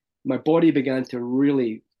my body began to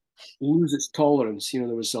really lose its tolerance. There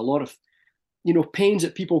was a lot of, pains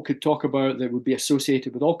that people could talk about that would be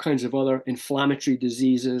associated with all kinds of other inflammatory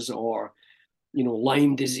diseases, or,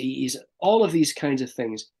 Lyme disease, all of these kinds of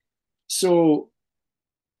things. So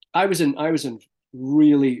I was in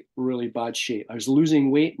really, really bad shape. I was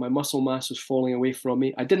losing weight. My muscle mass was falling away from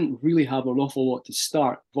me. I didn't really have an awful lot to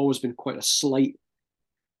start. I've always been quite a slight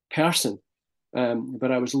person,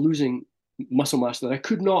 but I was losing muscle mass that I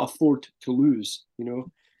could not afford to lose,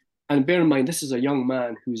 And bear in mind, this is a young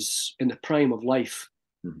man who's in the prime of life,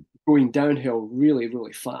 going downhill really,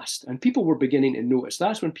 really fast. And people were beginning to notice.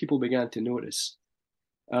 That's when people began to notice.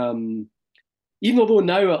 Even although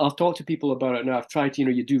now I'll talk to people about it now, I've tried to,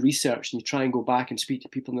 you do research and you try and go back and speak to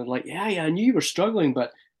people, and they're like, yeah, I knew you were struggling,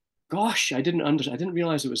 but gosh, I didn't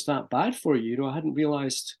realize it was that bad for you. I hadn't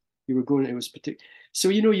realized you were going, it was particular. So,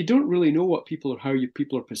 you don't really know what people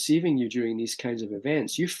are perceiving you during these kinds of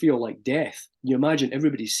events. You feel like death. You imagine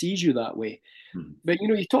everybody sees you that way. But,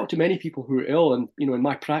 you talk to many people who are ill, and, in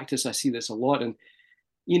my practice, I see this a lot. And,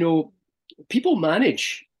 people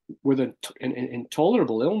manage with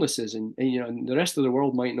intolerable illnesses, and the rest of the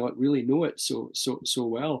world might not really know it so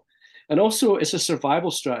well. And also, it's a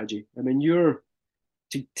survival strategy. I mean, you're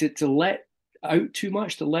to let out too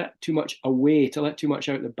much, to let too much away, to let too much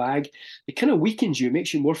out of the bag, it kind of weakens you,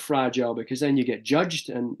 makes you more fragile, because then you get judged,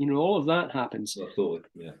 and all of that happens. Totally,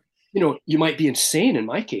 yeah. You might be insane. In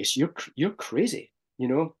my case, you're crazy,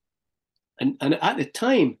 And at the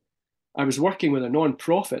time, I was working with a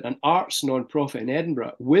non-profit, an arts non-profit in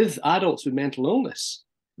Edinburgh, with adults with mental illness.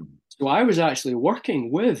 So I was actually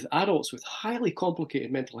working with adults with highly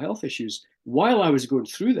complicated mental health issues while I was going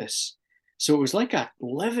through this. So it was like a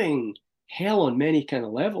living hell on many kind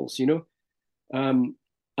of levels, you know. And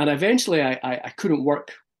eventually I couldn't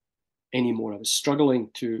work anymore. I was struggling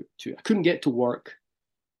I couldn't get to work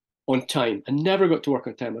on time. I never got to work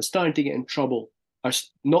on time. I was starting to get in trouble. I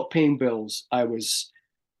was not paying bills. I was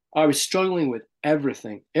struggling with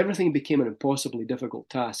everything. Everything became an impossibly difficult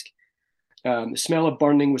task. The smell of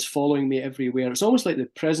burning was following me everywhere. It was almost like the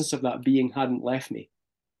presence of that being hadn't left me.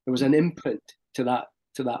 There was an imprint to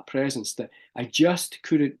that presence that I just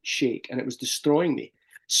couldn't shake, and it was destroying me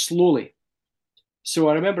slowly. So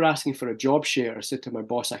I remember asking for a job share. I said to my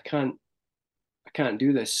boss, I can't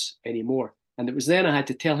do this anymore. And it was then I had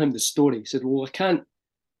to tell him the story. He said, well,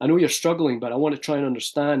 I know you're struggling, but I want to try and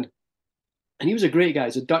understand. And he was a great guy.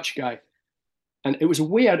 He's a Dutch guy. And it was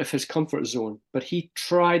way out of his comfort zone, but he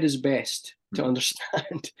tried his best to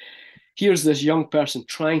understand. Here's this young person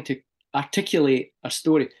trying to articulate a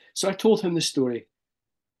story. So I told him the story,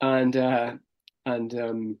 and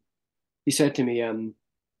he said to me,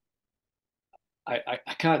 I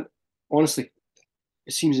can't, honestly,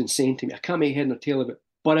 it seems insane to me. I can't make head nor tail of it,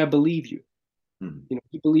 but I believe you. You know,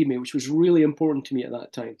 he believed me, which was really important to me at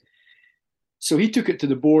that time. So he took it to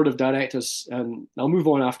the board of directors, and I'll move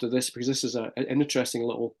on after this because this is an interesting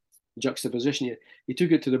little juxtaposition here. He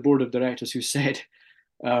took it to the board of directors, who said,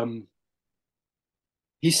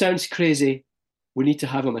 he sounds crazy. We need to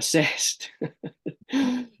have him assessed.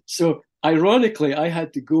 So ironically, I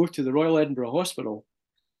had to go to the Royal Edinburgh Hospital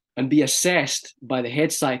and be assessed by the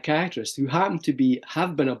head psychiatrist, who happened to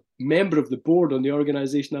have been a member of the board on the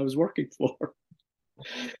organization I was working for.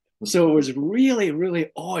 So it was really,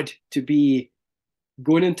 really odd to be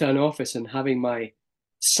going into an office and having my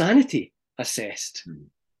sanity assessed.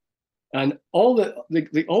 And all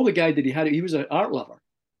the guy that he was an art lover.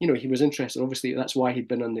 You know, he was interested. Obviously, that's why he'd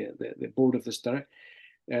been on the board of this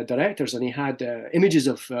directors, and he had images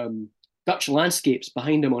of Dutch landscapes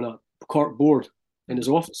behind him on a cork board in his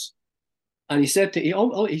office. And he said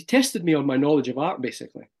he tested me on my knowledge of art,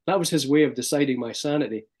 basically. That was his way of deciding my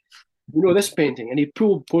sanity. You know, this painting, and he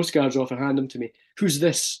pulled postcards off and handed them to me. Who's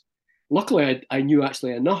this? Luckily, I knew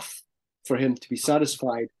actually enough for him to be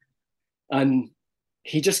satisfied. And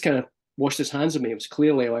he just kind of washed his hands of me. It was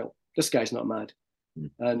clearly, well, this guy's not mad.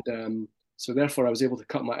 And so therefore I was able to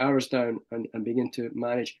cut my hours down and begin to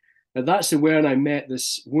manage. Now that's when I met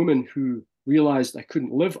this woman who realized I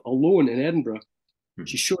couldn't live alone in Edinburgh.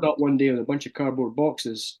 She showed up one day with a bunch of cardboard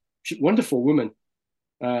boxes. Wonderful woman,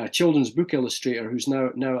 children's book illustrator who's now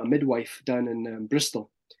a midwife down in Bristol.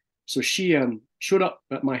 So she showed up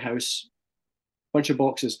at my house, a bunch of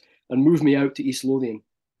boxes, and moved me out to East Lothian.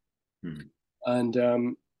 And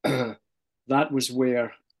that was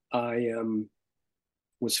where I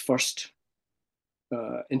was first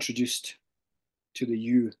introduced to the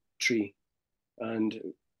yew tree.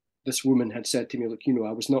 And this woman had said to me, look, you know,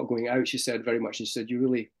 I was not going out, she said very much. She said,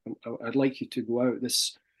 I'd like you to go out.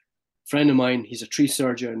 This friend of mine, he's a tree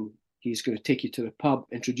surgeon. He's going to take you to the pub,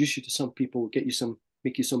 introduce you to some people,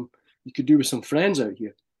 you could do with some friends out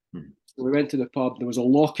here. So we went to the pub. There was a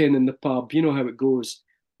lock-in in the pub. You know how it goes.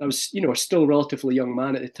 I was, you know, still a relatively young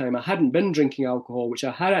man at the time. I hadn't been drinking alcohol, which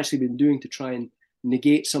I had actually been doing to try and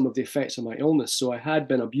negate some of the effects of my illness. So I had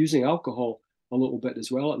been abusing alcohol a little bit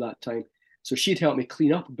as well at that time. So she'd helped me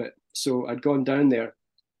clean up a bit. So I'd gone down there,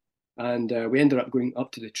 and we ended up going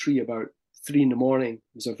up to the tree about 3 a.m. It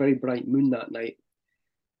was a very bright moon that night.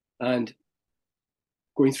 And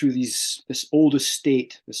going through this old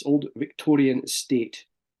estate, this old Victorian estate,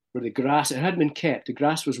 where the grass, it hadn't been kept. The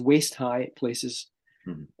grass was waist high at places.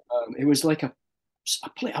 It was like a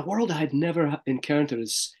world I had never encountered.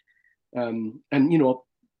 And you know,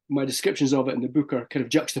 my descriptions of it in the book are kind of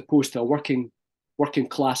juxtaposed to a working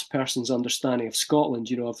class person's understanding of Scotland.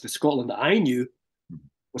 You know, of the Scotland that I knew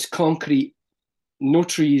was concrete, no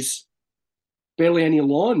trees, barely any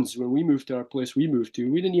lawns. When we moved to our place we moved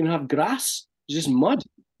to, we didn't even have grass. It was just mud.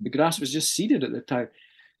 The grass was just seeded at the time.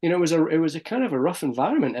 You know, it was a kind of a rough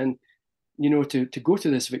environment. And you know, to go to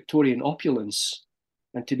this Victorian opulence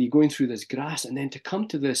and to be going through this grass, and then to come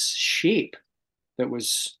to this shape that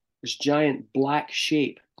was this giant black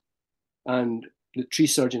shape. And the tree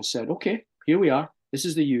surgeon said, okay, here we are. This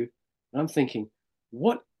is the yew. And I'm thinking,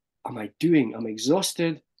 what am I doing? I'm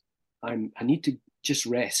exhausted. I need to just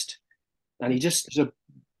rest. And he's a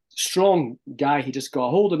strong guy. He just got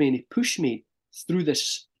a hold of me and he pushed me through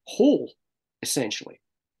this hole, essentially,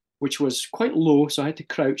 which was quite low. So I had to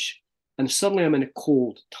crouch. And suddenly I'm in a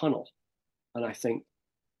cold tunnel. and I think,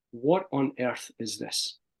 what on earth is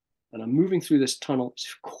this? And I'm moving through this tunnel.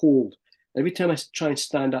 It's cold. Every time I try and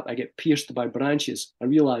stand up, I get pierced by branches. I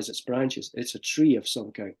realize it's branches. It's a tree of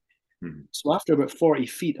some kind. Mm-hmm. So after about 40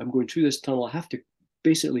 feet, I'm going through this tunnel. I have to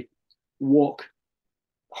basically walk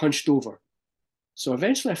hunched over. So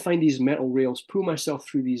eventually I find these metal rails, pull myself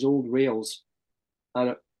through these old rails,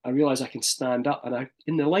 and I realize I can stand up. And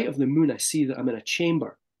in the light of the moon, I see that I'm in a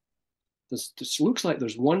chamber. This looks like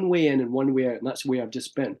there's one way in and one way out, and that's where I've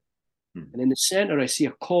just been. Mm-hmm. And in the center, I see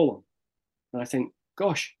a column. And I think,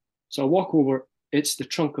 gosh. So I walk over, it's the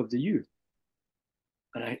trunk of the yew.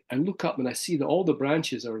 And I look up and I see that all the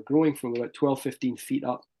branches are growing from about 12, 15 feet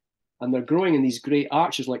up. And they're growing in these great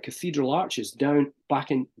arches, like cathedral arches, down back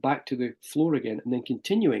to the floor again, and then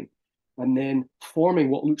continuing, and then forming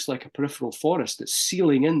what looks like a peripheral forest that's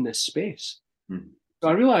sealing in this space. Mm-hmm. So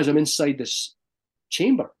I realize I'm inside this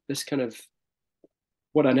chamber, this kind of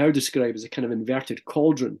what I now describe as a kind of inverted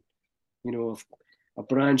cauldron, of a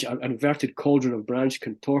branch, an inverted cauldron of branch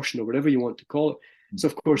contortion, or whatever you want to call it. Mm-hmm. So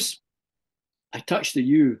of course, I touched the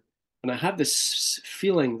yew, and I had this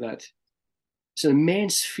feeling that it's an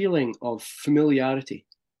immense feeling of familiarity,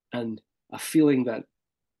 and a feeling that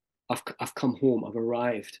I've come home, I've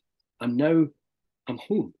arrived. I'm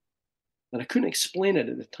home. And I couldn't explain it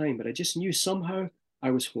at the time, but I just knew somehow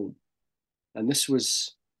I was home. And this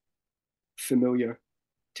was familiar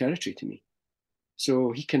territory to me.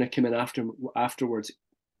 So he kind of came in afterwards,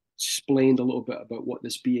 explained a little bit about what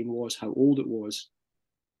this being was, how old it was,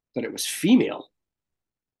 that it was female,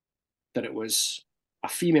 that it was a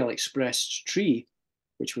female expressed tree,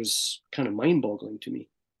 which was kind of mind-boggling to me.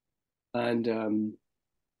 And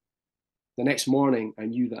the next morning, I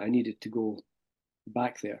knew that I needed to go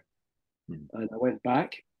back there. And I went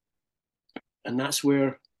back, and that's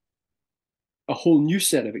where a whole new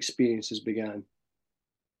set of experiences began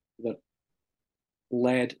that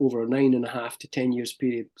led over a 9.5 to 10 years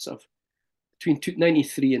period, sort of between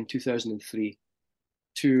 1993 and 2003,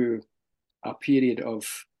 to a period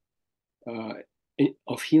of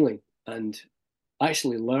healing and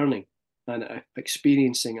actually learning and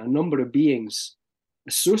experiencing a number of beings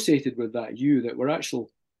associated with that yew that were actual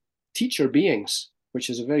teacher beings, which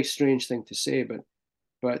is a very strange thing to say, but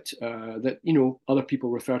that other people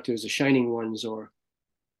refer to as the shining ones, or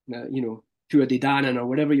Tuatha Dé Danann, or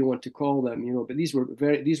whatever you want to call them, but these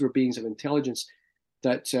were beings of intelligence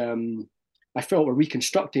that I felt were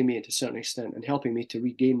reconstructing me to a certain extent and helping me to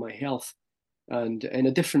regain my health, and in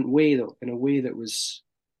a different way, though, in a way that was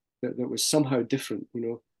somehow different.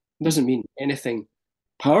 It doesn't mean anything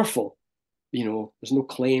powerful, there's no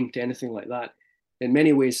claim to anything like that. In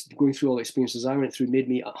many ways, going through all the experiences I went through made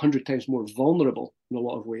me 100 times more vulnerable in a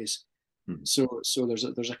lot of ways. Mm-hmm. So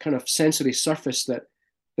there's a kind of sensory surface that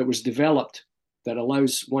was developed that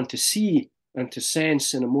allows one to see and to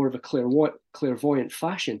sense in a more of a clairvoyant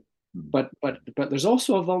fashion. Mm-hmm. But there's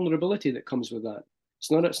also a vulnerability that comes with that.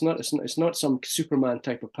 It's not some Superman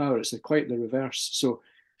type of power. It's quite the reverse.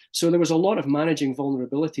 So there was a lot of managing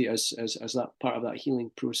vulnerability as that part of that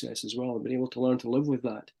healing process as well, and being able to learn to live with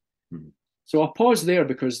that. Mm-hmm. So I'll pause there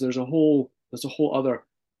because there's a whole other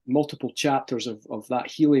multiple chapters of that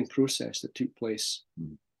healing process that took place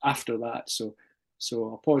after that. So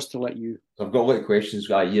I'll pause to let you. I've got a lot of questions,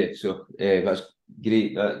 yeah. So that's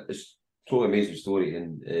great. It's a totally amazing story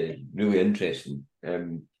and really interesting.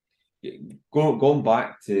 Going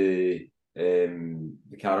back to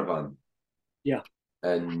the caravan, yeah,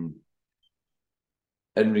 and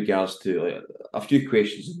in regards to a few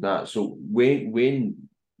questions on that. So when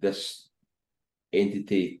this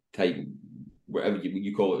entity type, whatever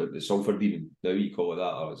you call it, the sulfur demon, now you call it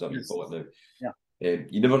that, or is that what you call it now? Yeah.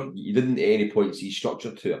 You didn't at any point see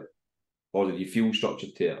structure to it, or did you feel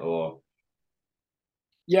structure to it, or?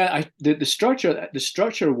 Yeah, the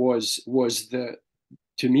structure was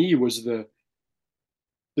to me the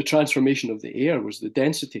transformation of the air, was the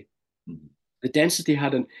density. Mm-hmm. The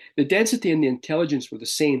density and the intelligence were the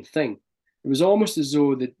same thing. It was almost as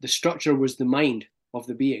though the structure was the mind of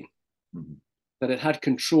the being. Mm-hmm. That it had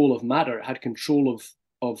control of matter, it had control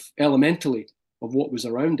of elementally of what was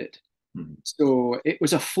around it. Mm-hmm. So it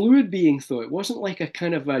was a fluid being, though. It wasn't like a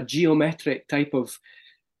kind of a geometric type of,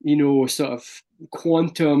 sort of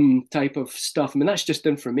quantum type of stuff. I mean, that's just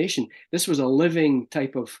information. This was a living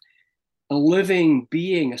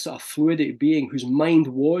being, a sort of fluidic being whose mind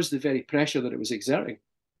was the very pressure that it was exerting.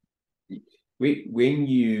 When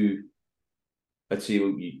you, I'd say,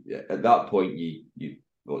 at that point, you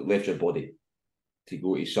left your body to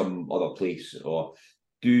go to some other place, or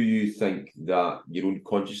do you think that your own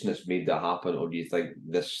consciousness made that happen, or do you think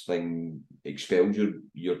this thing expelled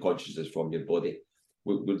your consciousness from your body?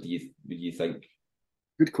 What do you think?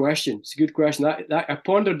 Good question. It's a good question. That I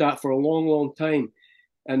pondered that for a long, long time,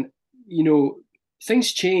 and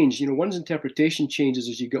things change. One's interpretation changes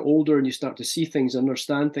as you get older and you start to see things,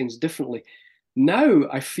 understand things differently. Now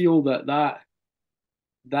I feel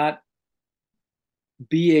that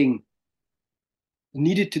being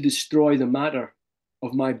needed to destroy the matter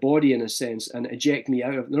of my body in a sense and eject me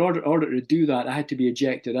out of. In order to do that, I had to be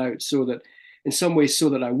ejected out, so that in some ways, so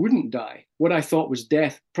that I wouldn't die. What I thought was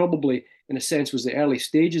death, probably in a sense, was the early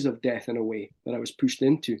stages of death in a way that I was pushed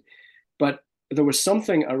into. But there was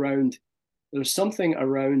something around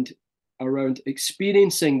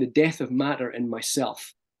experiencing the death of matter in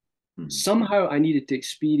myself. Mm-hmm. Somehow I needed to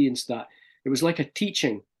experience that. It was like a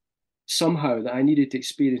teaching somehow that I needed to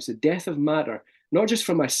experience the death of matter, not just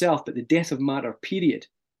for myself, but the death of matter, period.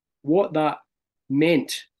 What that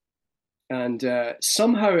meant. And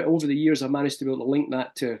somehow over the years, I managed to be able to link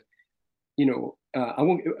that to, I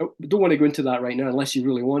don't want to go into that right now unless you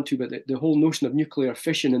really want to, but the whole notion of nuclear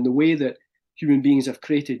fission and the way that human beings have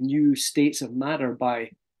created new states of matter by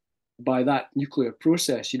that nuclear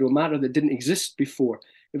process, matter that didn't exist before.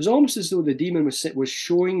 It was almost as though the demon was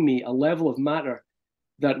showing me a level of matter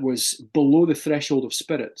that was below the threshold of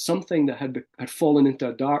spirit, something that had fallen into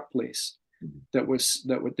a dark place, that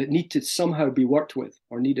needed to somehow be worked with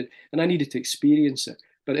or needed, and I needed to experience it,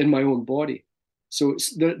 but in my own body. So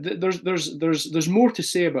there's more to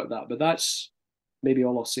say about that, but that's maybe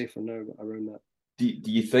all I'll say for now around that.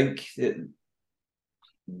 Do you think that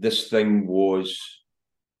this thing was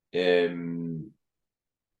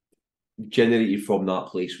generated from that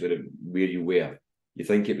place where you were? You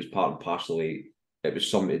think it was part and parcel? It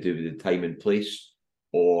was something to do with the time and place,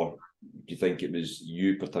 or do you think it was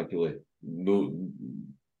you particularly,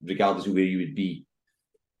 regardless of where you would be?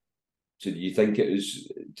 So do you think it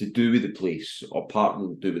was to do with the place, or partly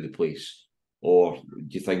to do with the place, or do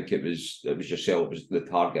you think it was yourself, it was the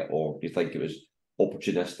target, or do you think it was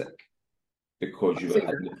opportunistic because you were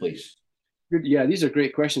in the place? Good. Yeah, these are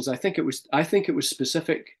great questions. I think it was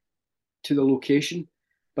specific to the location,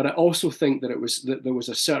 but I also think that there was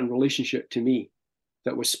a certain relationship to me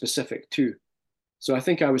that was specific too. So I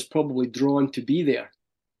think I was probably drawn to be there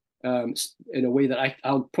in a way that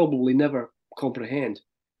I'll probably never comprehend.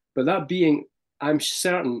 But that being, I'm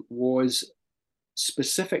certain, was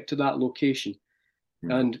specific to that location.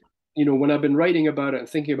 Mm. And, when I've been writing about it and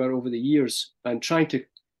thinking about it over the years and trying to,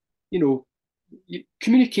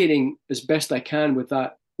 communicating as best I can with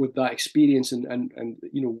that experience and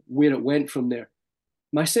where it went from there,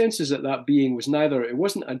 my sense is that being was it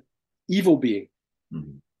wasn't an evil being.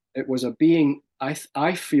 Mm-hmm. It was a being,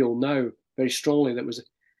 I feel now very strongly, that was the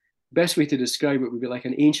best way to describe it would be like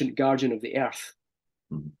an ancient guardian of the earth.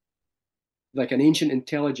 Mm-hmm. Like an ancient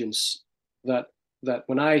intelligence that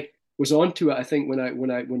when I was onto it, I think when I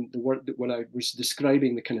was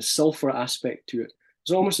describing the kind of sulfur aspect to it, it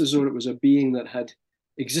was almost as though it was a being that had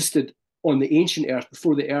existed on the ancient earth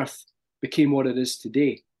before the earth became what it is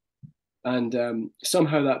today. And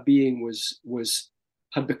somehow that being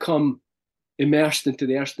had become immersed into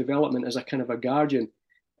the earth's development as a kind of a guardian.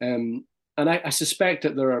 And I suspect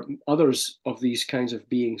that there are others of these kinds of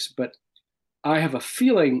beings, but I have a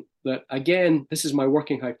feeling that, again, this is my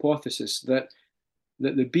working hypothesis, that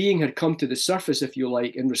the being had come to the surface, if you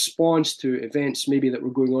like, in response to events maybe that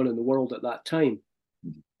were going on in the world at that time,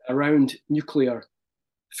 around nuclear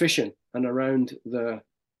fission and around the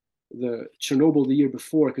Chernobyl the year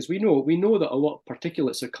before, because we know that a lot of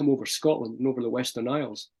particulates had come over Scotland and over the Western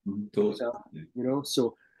Isles. Totally.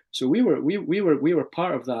 So we were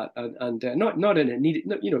part of that, and not in it needed,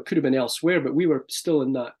 it could have been elsewhere, but we were still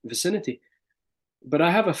in that vicinity. But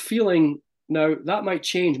I have a feeling now that might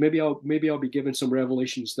change. Maybe I'll be given some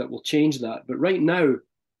revelations that will change that. But right now,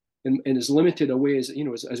 in as limited a way as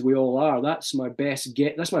as we all are, that's my best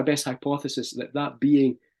hypothesis, that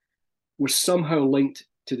being was somehow linked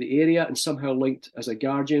to the area and somehow linked as a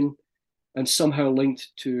guardian and somehow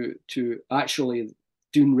linked to actually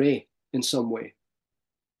Dounreay in some way.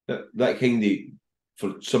 That kind of,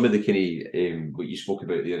 for some of the kind of what you spoke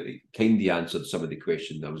about there, it kind of answered some of the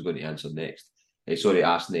question I was going to answer next.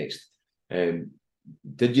 Ask next.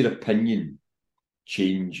 Did your opinion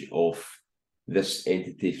change of this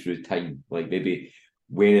entity through time? Like maybe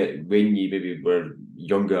when you maybe were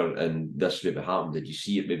younger and this maybe happened, did you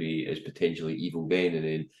see it maybe as potentially evil then, and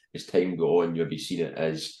then as time go on, you maybe seen it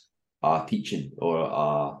as a teaching or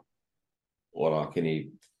a kind of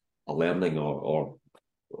a learning or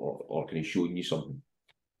kind of showing you something?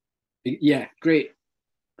 Yeah, great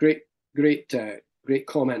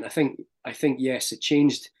comment. I think yes, it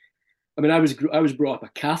changed. I mean, I was brought up a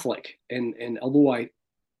Catholic, and although I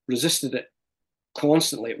resisted it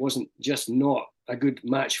constantly. It wasn't just not a good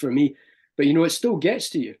match for me, but it still gets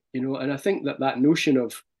to you, and I think that notion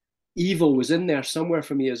of evil was in there somewhere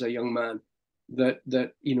for me as a young man. That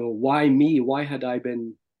why me? Why had I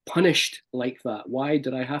been punished like that? Why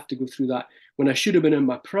did I have to go through that when I should have been in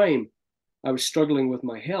my prime? I was struggling with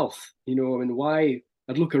my health, why?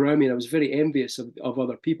 I'd look around me and I was very envious of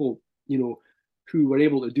other people, who were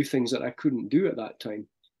able to do things that I couldn't do at that time.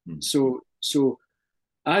 So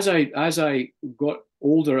as I got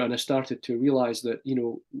older and I started to realize that,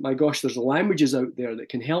 my gosh, there's languages out there that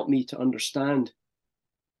can help me to understand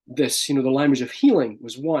this. The language of healing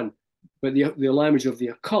was one, but the language of the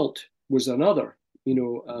occult was another,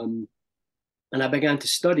 and I began to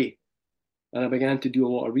study, and I began to do a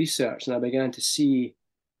lot of research, and I began to see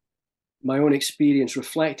my own experience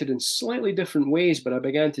reflected in slightly different ways, but I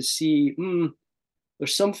began to see,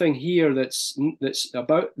 there's something here that's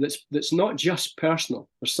not just personal.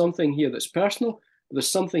 There's something here that's personal, but there's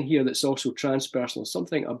something here that's also transpersonal,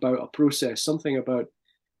 something about a process, something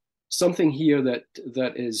here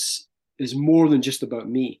that is more than just about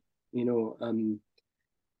me,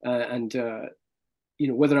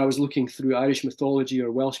 whether I was looking through Irish mythology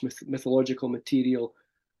or Welsh mythological material,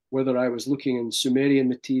 whether I was looking in Sumerian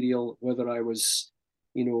material, whether I was,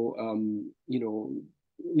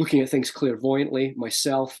 looking at things clairvoyantly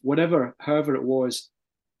myself, however it was,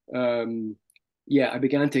 I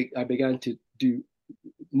began to do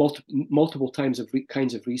multiple kinds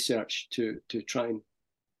of research to try and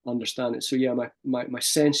understand it. So my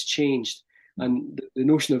sense changed, and the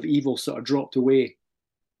notion of evil sort of dropped away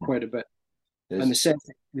quite a bit. Yes. And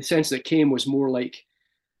the sense that came was more like,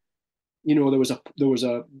 there was a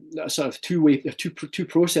sort of two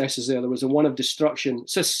processes there. There was a one of destruction.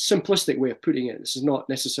 It's a simplistic way of putting it. This is not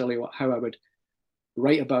necessarily how I would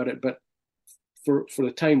write about it, but for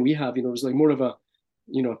the time we have, it was like more of a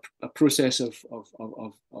process of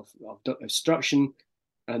destruction,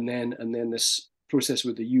 and then this process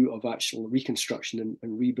with the U of actual reconstruction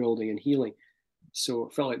and rebuilding and healing. So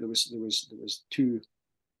it felt like there was two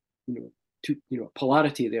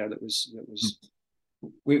polarity there that was.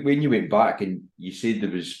 When you went back and you said there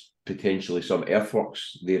was potentially some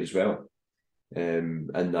earthworks there as well, in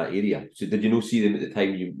that area. So did you not see them at the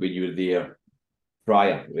time when you were there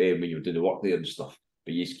prior, when you were doing the work there and stuff?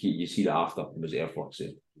 But you see that after there was earthworks there.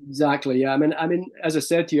 Exactly. Yeah. I mean, as I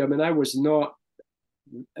said to you,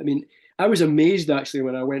 I was amazed actually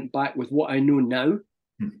when I went back with what I know now.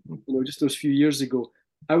 Just those few years ago,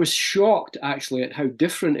 I was shocked actually at how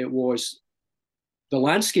different it was. The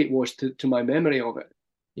landscape was to my memory of it.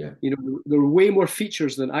 Yeah. There were way more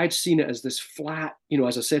features than I'd seen it as this flat,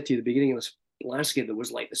 as I said to you at the beginning, of this landscape that was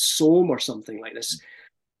like the Somme or something like this,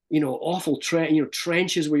 awful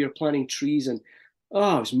trenches where you're planting trees, and it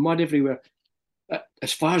was mud everywhere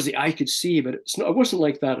as far as the eye could see. But it wasn't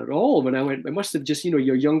like that at all when I went. It must have just, your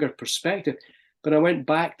younger perspective. But I went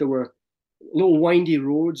back, there were little windy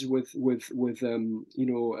roads with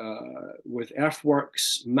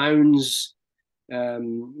earthworks, mounds,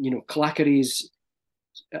 clackeries,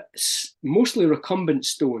 mostly recumbent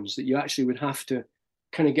stones that you actually would have to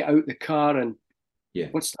kind of get out the car and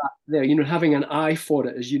what's that there? Having an eye for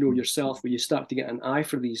it, as you know yourself, where you start to get an eye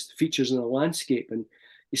for these features in a landscape, and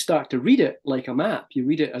you start to read it like a map. You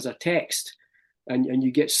read it as a text, and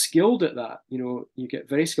you get skilled at that. You get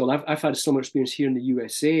very skilled. I've had some experience here in the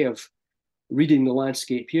USA of reading the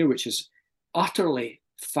landscape here, which is utterly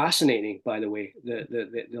fascinating. By the way,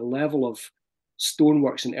 the level of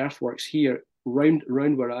stoneworks and earthworks here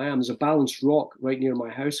around where I am. There's a balanced rock right near my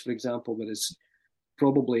house, for example, that is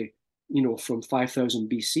probably from 5000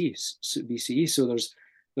 BCE. So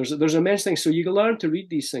there's immense things. So you can learn to read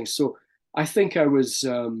these things. So I think I was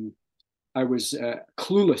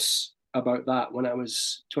clueless about that when I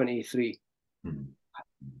was 23. Mm-hmm.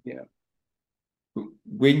 Yeah.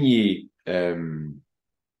 When you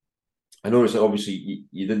I noticed that obviously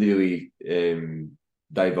you didn't really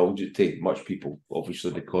divulge it to much people,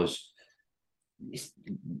 obviously, because it's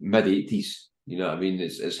mid-80s. You know what I mean?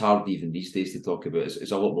 It's hard even these days to talk about.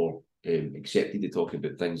 It's a lot more accepted to talk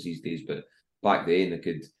about things these days, but back then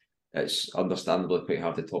it's understandably quite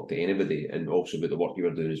hard to talk to anybody, and also about the work you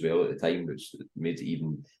were doing as well at the time, which made it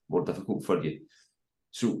even more difficult for you.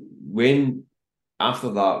 So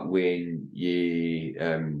after that, when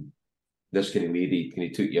you this kind of lady kind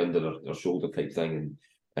of took you under her shoulder type thing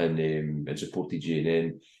and supported you, and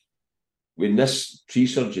then when this tree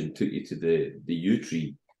surgeon took you to the yew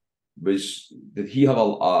tree, did he have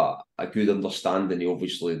a good understanding of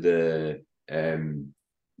obviously the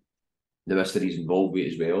mysteries involved with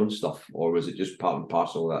it as well and stuff, or was it just part and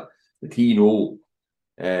parcel of that? Did he know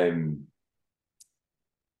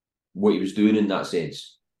what he was doing in that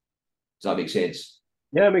sense. Does that make sense?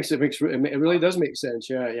 Yeah, it really does make sense.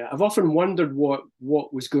 Yeah, yeah. I've often wondered what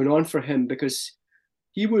was going on for him, because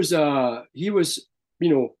he was you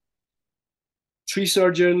know, tree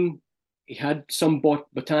surgeon. He had some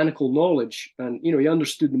botanical knowledge, and you know, he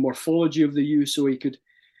understood the morphology of the yew, so he could,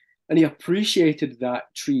 and he appreciated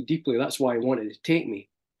that tree deeply. That's why he wanted to take me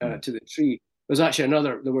to the tree.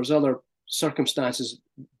 There was other circumstances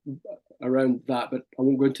around that, but I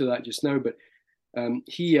won't go into that just now. But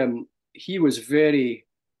he was very,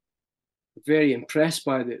 very impressed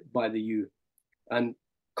by the yew, and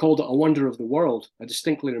called it a wonder of the world. I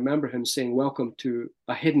distinctly remember him saying, "Welcome to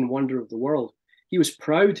a hidden wonder of the world." He was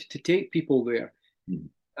proud to take people there. Mm.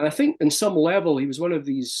 And I think in some level, he was one of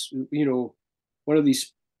these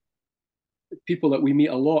people that we meet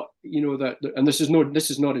a lot, you know, and this is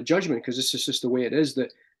not a judgment, because this is just the way it is,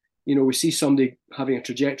 that, you know, we see somebody having a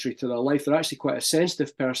trajectory to their life. They're actually quite a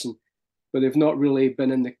sensitive person, but they've not really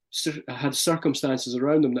had circumstances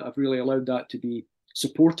around them that have really allowed that to be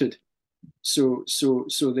supported. So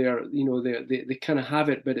they're, you know, they kind of have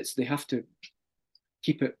it, but they have to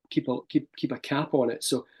keep a cap on it.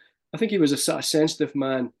 So I think he was a sort of sensitive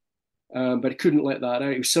man, but he couldn't let that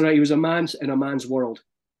out. He was a man in a man's world,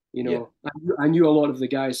 you know. Yeah. I knew a lot of the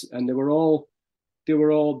guys, and they were all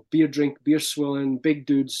beer swilling big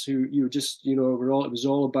dudes who it was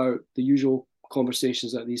all about the usual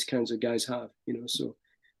conversations that these kinds of guys have, you know.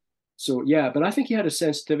 So yeah, but I think he had a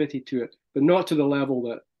sensitivity to it, but not to the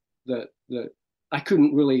level that I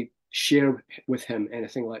couldn't really share with him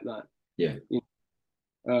anything like that. Yeah. You know?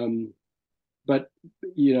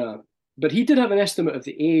 But he did have an estimate of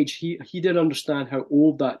the age. He did understand how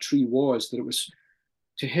old that tree was, that it was,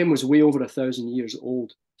 to him, was way over 1,000 years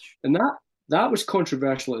old. And that was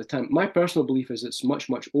controversial at the time. My personal belief is it's much,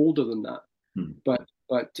 much older than that.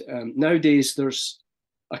 But nowadays there's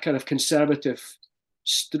a kind of conservative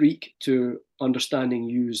streak to understanding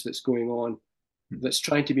yews that's going on, that's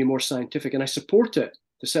trying to be more scientific, and I support it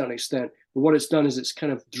to a certain extent. But what it's done is it's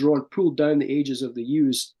kind of pulled down the ages of the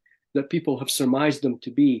yews that people have surmised them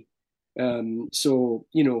to be. So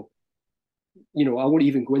you know, I won't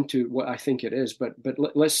even go into what I think it is, but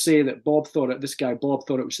let's say that Bob thought it was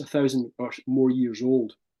 1,000 or more years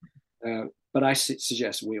old, but I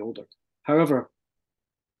suggest way older. However,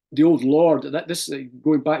 the old lord,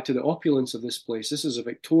 going back to the opulence of this place, this is a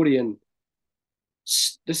Victorian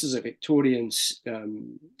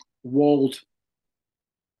walled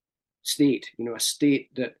state, you know, a state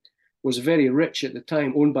that was very rich at the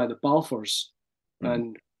time, owned by the Balfours,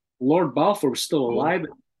 and Lord Balfour was still alive.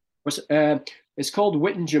 It's called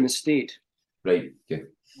Whittingham Estate. Right. Okay.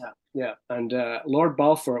 Yeah. And Lord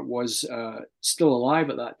Balfour was still alive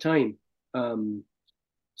at that time.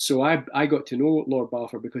 So I got to know Lord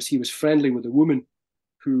Balfour because he was friendly with a woman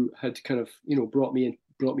who had kind of, you know, brought me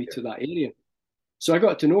to that area. So I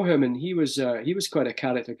got to know him, and he was quite a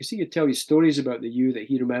character, because he could tell you stories about the yew that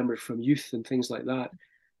he remembered from youth and things like that.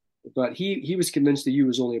 But he was convinced the yew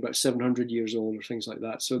was only about 700 years old or things like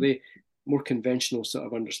that. So they more conventional sort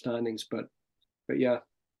of understandings, but yeah.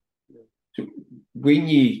 So when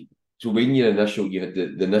you had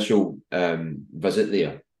the initial visit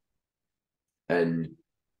there, and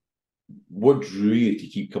what drew you to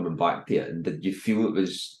keep coming back to it, and did you feel it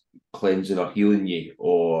was cleansing or healing you,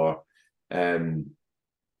 or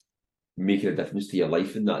making a difference to your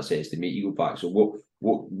life in that sense to make you go back? So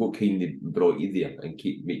what kind of brought you there and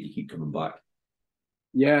make you keep coming back?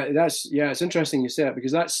 Yeah, it's interesting you say it,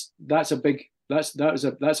 because that's a big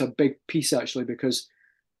piece, actually, because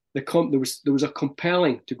there was a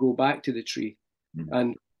compelling to go back to the tree.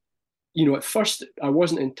 And you know, at first I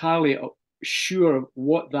wasn't entirely sure of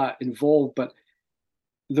what that involved, but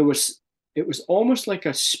it was almost like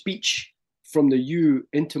a speech from the yew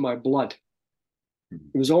into my blood.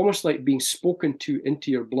 It was almost like being spoken to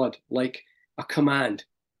into your blood, like a command.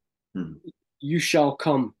 You shall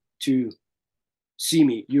come to see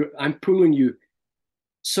me. I'm pulling you,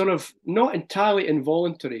 sort of not entirely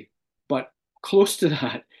involuntary, but close to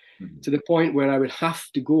that, to the point where I would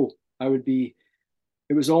have to go. It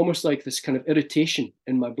was almost like this kind of irritation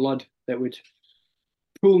in my blood that would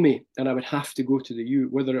pull me, and I would have to go to the yew,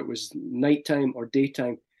 whether it was nighttime or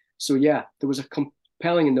daytime. So yeah, there was a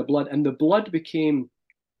compelling in the blood, and the blood became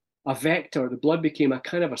a vector. The blood became a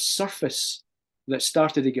kind of a surface that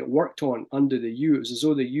started to get worked on under the yew. It was as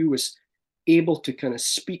though the yew was able to kind of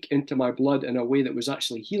speak into my blood in a way that was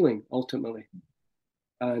actually healing ultimately,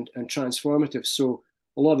 and transformative. So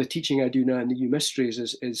a lot of the teaching I do now in the yew mysteries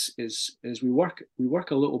is we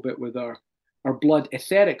work a little bit with our blood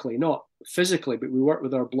etherically, not physically, but we work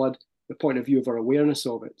with our blood, the point of view of our awareness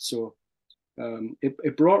of it. So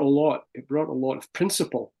it brought a lot. It brought a lot of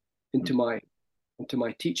principle into my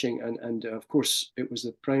teaching, and of course, it was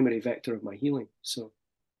the primary vector of my healing. So,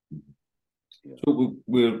 yeah. So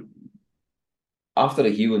we're after the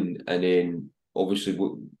healing, and then obviously,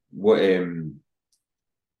 what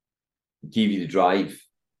gave you the drive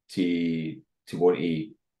to want to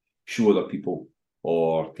show other people,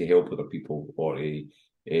 or to help other people, or to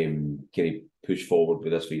kind of push forward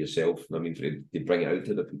with this for yourself? I mean, to bring it out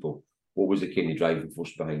to the people. What was the kind of driving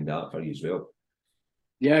force behind that for you as well?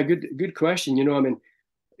 Yeah, good question. I mean,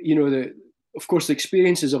 of course, the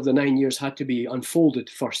experiences of the 9 years had to be unfolded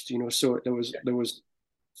first. So there was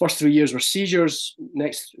first 3 years were seizures.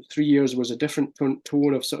 Next 3 years was a different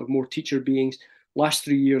tone of sort of more teacher beings. Last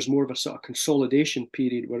 3 years, more of a sort of consolidation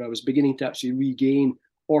period where I was beginning to actually regain,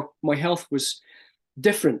 or my health was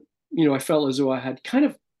different. I felt as though I had kind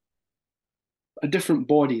of a different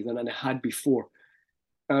body than I had before.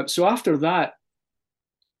 So after that,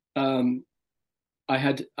 I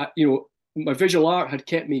had, my visual art had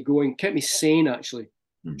kept me going, kept me sane actually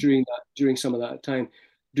during some of that time.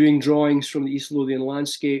 Doing drawings from the East Lothian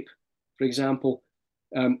landscape, for example,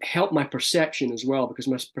 helped my perception as well, because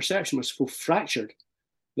my perception was so fractured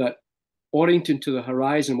that orienting to the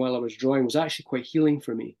horizon while I was drawing was actually quite healing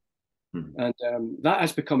for me. And that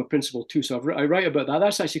has become a principle too. So I write about that.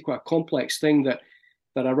 That's actually quite a complex thing that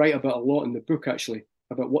I write about a lot in the book, actually,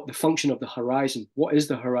 about what the function of the horizon, what is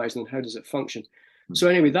the horizon and how does it function? So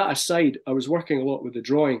anyway, that aside, I was working a lot with the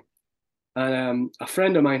drawing, and a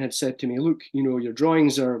friend of mine had said to me, look, your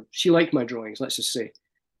drawings are, she liked my drawings, let's just say,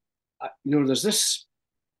 there's this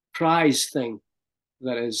prize thing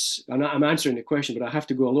that is, and I'm answering the question, but I have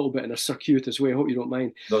to go a little bit in a circuitous way. I hope you don't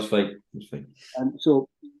mind. That's fine. And so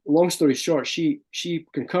long story short, she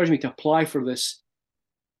encouraged me to apply for this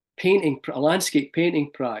a landscape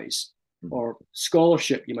painting prize, or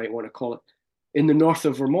scholarship, you might want to call it, in the north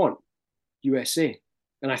of Vermont, USA.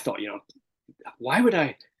 And I thought, why would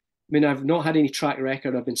I mean, I've not had any track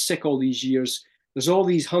record. I've been sick all these years. There's all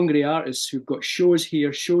these hungry artists who've got shows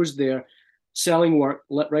here, shows there, selling work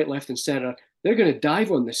right, left, and center. They're going to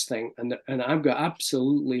dive on this thing, and I've got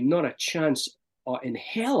absolutely not a chance in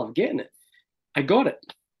hell of getting it. I got it.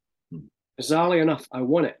 Bizarrely enough, I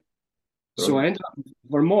won it. Right. So I ended up in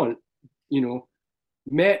Vermont,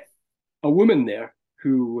 met a woman there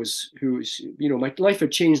who was, my life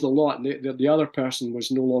had changed a lot. And the other person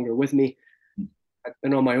was no longer with me. I'd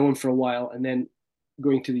been on my own for a while, and then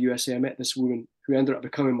going to the USA, I met this woman who ended up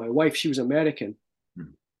becoming my wife. She was American,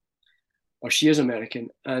 or she is American,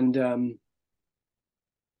 and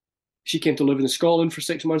she came to live in Scotland for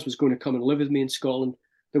 6 months, was going to come and live with me in Scotland.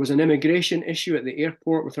 There was an immigration issue at the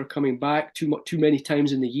airport with her coming back too many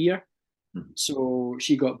times in the year. So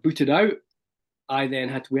she got booted out.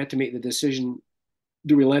 We had to make the decision,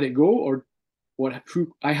 do we let it go, or what?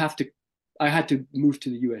 I had to move to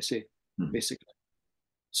the USA, basically.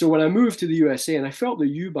 So when I moved to the USA, and I felt the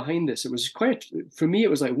you behind this, it was quite, for me, it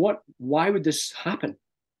was like, why would this happen?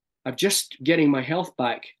 I'm just getting my health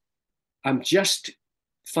back. I'm just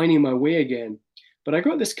finding my way again. But I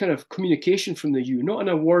got this kind of communication from the you, not in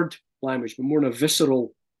a word language, but more in a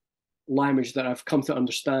visceral language that I've come to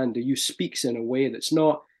understand. The you speaks in a way that's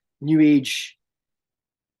not new age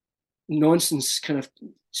nonsense kind of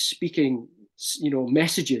speaking,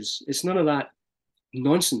 messages. It's none of that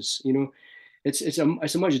nonsense, It's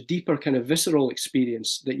a much deeper kind of visceral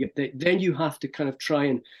experience that then you have to kind of try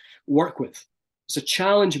and work with. It's a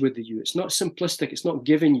challenge with the you. It's not simplistic. It's not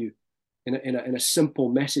giving you in a simple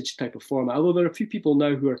message type of format. Although there are a few people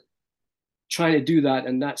now who are trying to do that,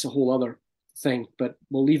 and that's a whole other thing. But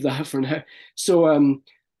we'll leave that for now. So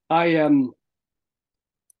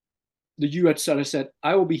the you had sort of said,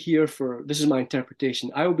 I will be here for, this is my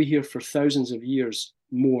interpretation, I will be here for thousands of years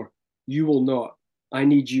more. You will not. I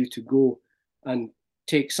need you to go and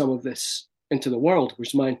take some of this into the world, which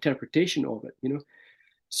is my interpretation of it,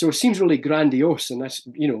 So it seems really grandiose, and that's,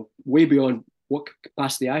 way beyond what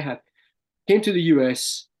capacity I had. Came to the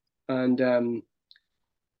US and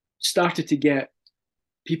started to get,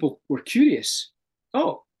 people were curious.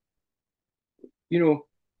 Oh,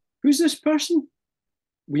 who's this person?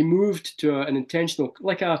 We moved to an intentional,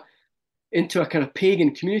 into a kind of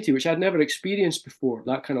pagan community, which I'd never experienced before,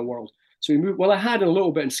 that kind of world. So we moved, well, I had a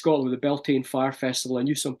little bit in Scotland with the Beltane Fire Festival. I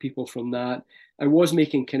knew some people from that. I was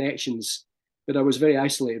making connections, but I was very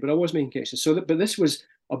isolated, but I was making connections. But this was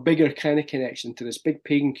a bigger kind of connection to this big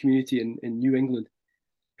pagan community in New England,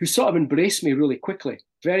 who sort of embraced me really quickly.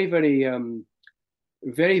 Very, very,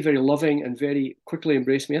 very, very loving, and very quickly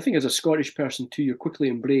embraced me. I think as a Scottish person too, you're quickly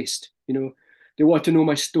embraced. They want to know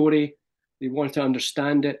my story. They want to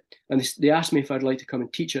understand it. And they asked me if I'd like to come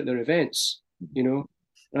and teach at their events. you know.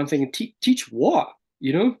 And I'm thinking, teach what,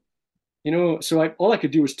 So all I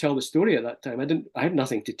could do was tell the story at that time. I had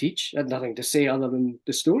nothing to teach. I had nothing to say other than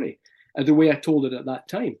the story, and the way I told it at that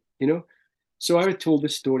time, So I would told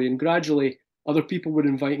this story, and gradually other people would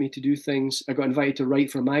invite me to do things. I got invited to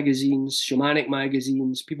write for magazines, shamanic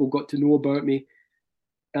magazines. People got to know about me,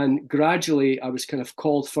 and gradually I was kind of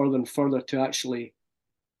called further and further to actually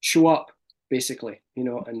show up, basically,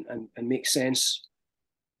 and make sense.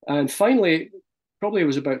 And finally, probably it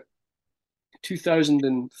was about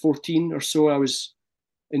 2014 or so, I was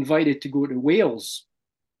invited to go to Wales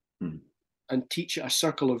and teach at a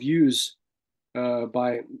circle of youths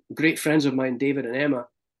by great friends of mine, David and Emma,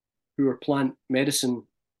 who are plant medicine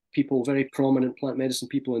people, very prominent plant medicine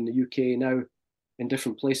people in the UK now in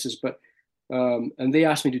different places. And they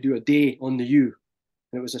asked me to do a day on the yew.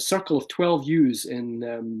 And it was a circle of 12 youths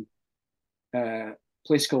in a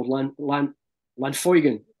place called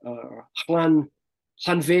Llanfeugen or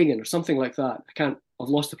Llanfeugen or something like that. I've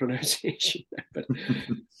lost the pronunciation, but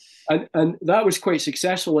and that was quite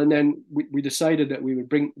successful. And then we decided that they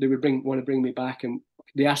would want to bring me back, and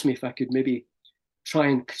they asked me if I could maybe try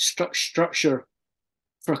and structure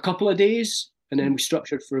for a couple of days, and then we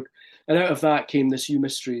structured and out of that came this yew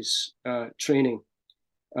mysteries training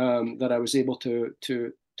that I was able to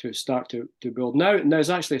start to build. Now there's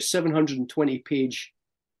actually a 720-page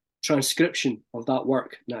transcription of that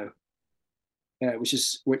work now,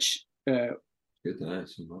 which good to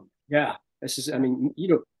know. Yeah, this is. I mean,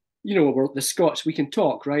 we're the Scots. We can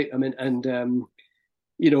talk, right? I mean, and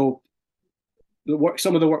the work.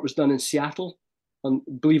 Some of the work was done in Seattle, and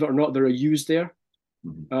believe it or not, there are yews there.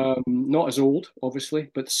 Not as old, obviously,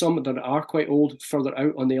 but some that are quite old further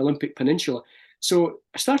out on the Olympic Peninsula. So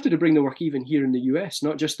I started to bring the work even here in the US,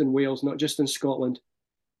 not just in Wales, not just in Scotland.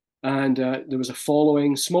 And there was a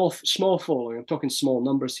following, small following. I'm talking small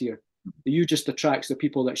numbers here. The yew just attracts the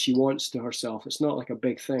people that she wants to herself. It's not like a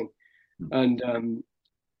big thing. And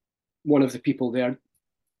one of the people there,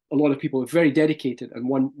 a lot of people were very dedicated, and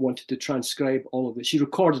one wanted to transcribe all of it. She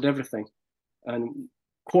recorded everything and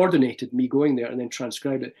coordinated me going there and then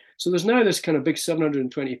transcribed it. So there's now this kind of big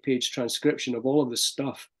 720-page transcription of all of this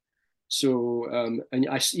stuff. So, and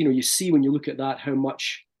you see when you look at that, how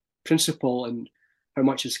much principle and how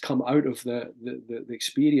much has come out of the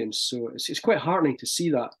experience. So it's quite heartening to see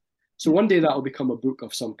that. So one day that will become a book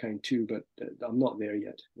of some kind too, but I'm not there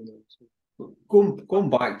yet. So. Going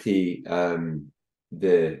back to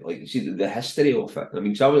the history of it. I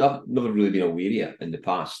mean, because I've never really been aware of it in the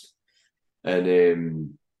past.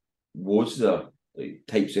 And was there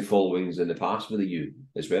types of followings in the past with the yew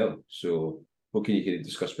as well? So what can you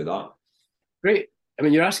discuss with that? Great. I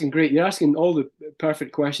mean, you're asking all the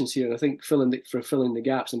perfect questions here, and I think filling the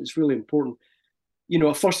gaps, and it's really important.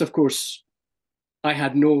 At first, of course, I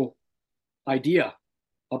had no idea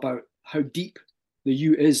about how deep the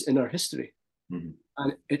yew is in our history.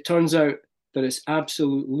 And it turns out that it's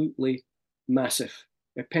absolutely massive.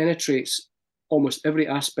 It penetrates almost every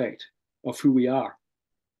aspect of who we are,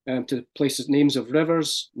 to places, names of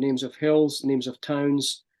rivers, names of hills, names of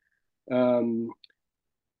towns.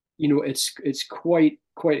 It's quite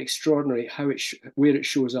extraordinary how where it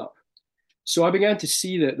shows up. So I began to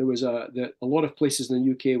see that there was that a lot of places in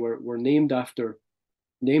the UK were named after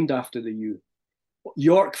the yew.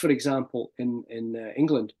 York, for example, in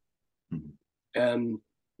England,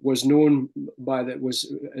 was known by that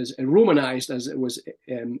was as Romanized as it was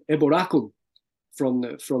Eboracum from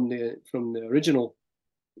the original,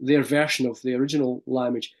 their version of the original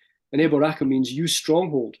language, and Eboracum means yew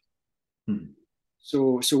stronghold.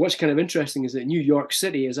 So what's kind of interesting is that New York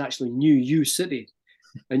City is actually New Yew City,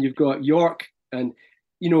 and you've got York, and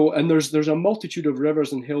and there's a multitude of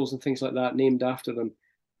rivers and hills and things like that named after them.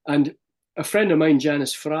 And a friend of mine,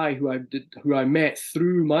 Janice Fry, who I met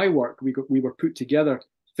through my work, we were put together.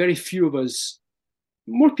 Very few of us,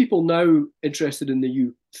 more people now interested in the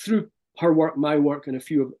yew through her work, my work, and a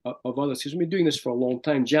few of others, because we've been doing this for a long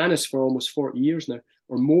time. Janice for almost 40 years now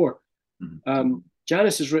or more.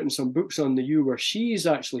 Janice has written some books on the yew where she's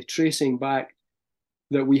actually tracing back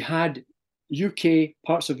that we had UK,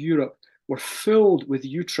 parts of Europe were filled with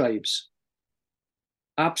yew tribes,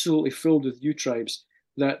 absolutely filled with yew tribes,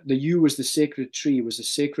 that the yew was the sacred tree, was the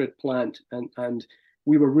sacred plant, and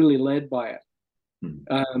we were really led by it.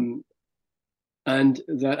 And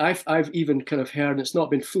that I've even kind of heard, and it's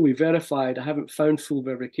not been fully verified, I haven't found full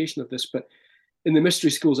verification of this, but in the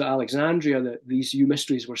mystery schools at Alexandria, that these yew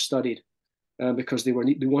mysteries were studied because they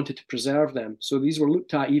wanted to preserve them. So these were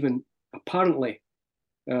looked at even apparently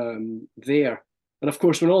there. And of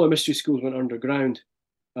course, when all the mystery schools went underground,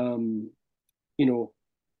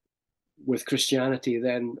 with Christianity,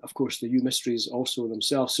 then of course the U mysteries also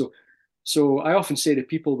themselves. So I often say to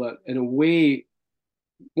people that in a way,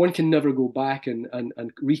 one can never go back and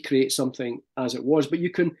recreate something as it was, but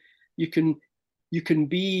you can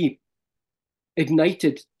be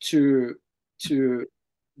ignited to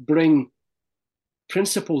bring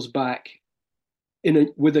principles back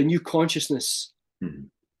with a new consciousness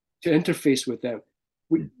to interface with them.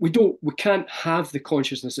 We can't have the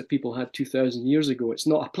consciousness that people had 2,000 years ago. It's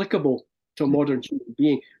not applicable to a modern human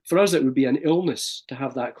being. For us, it would be an illness to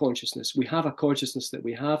have that consciousness. We have a consciousness that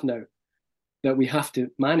we have now that we have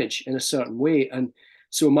to manage in a certain way. And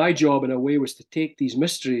so my job in a way was to take these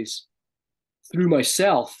mysteries through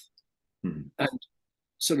myself and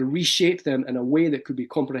sort of reshape them in a way that could be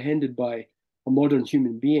comprehended by a modern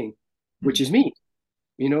human being, which is me.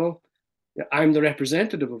 You know, I'm the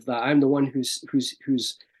representative of that. I'm the one who's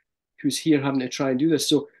here having to try and do this.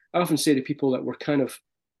 So I often say to people that we're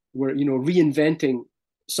reinventing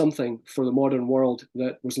something for the modern world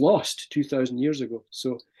that was lost 2,000 years ago.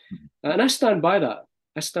 So, and I stand by that.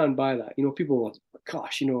 You know, people are,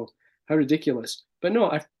 gosh, you know, how ridiculous. But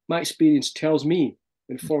no, my experience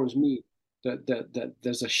informs me that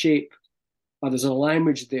there's a shape, or there's a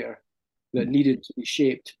language there that needed to be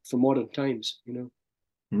shaped for modern times, you know.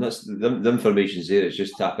 And that's the information's there. It's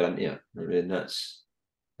just tapping into it. I mean, that's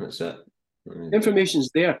it. The information's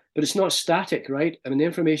there, but it's not static, right? I mean, the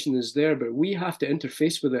information is there, but we have to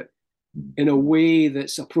interface with it in a way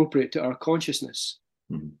that's appropriate to our consciousness.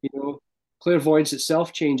 You know, clairvoyance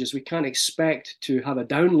itself changes. We can't expect to have a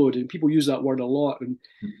download, and people use that word a lot, and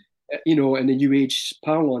you know, in the New Age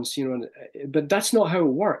parlance, you know, but that's not how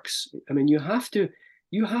it works. I mean, you have to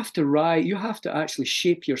actually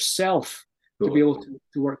shape yourself to be able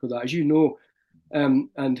to work with that, as you know,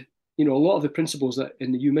 and you know, a lot of the principles that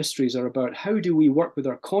in the U mysteries are about how do we work with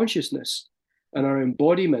our consciousness and our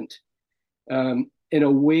embodiment in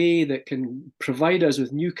a way that can provide us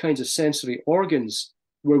with new kinds of sensory organs,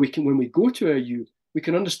 where we can, when we go to a U, we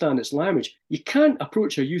can understand its language. You can't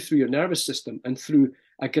approach a U through your nervous system and through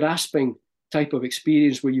a grasping type of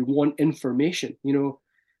experience where you want information. You know,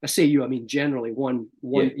 I say you, I mean generally one.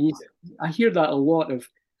 Yeah. I hear that a lot of,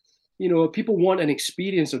 you know, people want an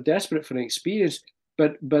experience or desperate for an experience,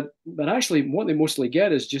 but actually what they mostly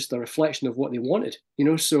get is just a reflection of what they wanted. You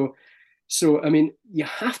know, so I mean, you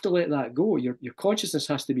have to let that go. Your consciousness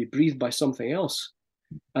has to be breathed by something else.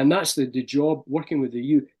 And that's the job working with the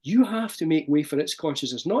U. You have to make way for its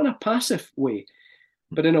consciousness, not in a passive way,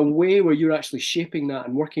 but in a way where you're actually shaping that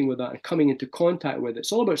and working with that and coming into contact with it.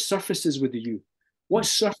 It's all about surfaces with the U. What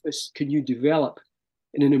surface can you develop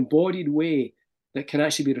in an embodied way that can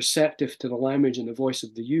actually be receptive to the language and the voice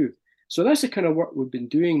of the U? So that's the kind of work we've been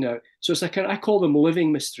doing now. So it's like, I call them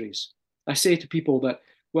living mysteries. I say to people that,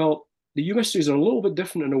 well, the U mysteries are a little bit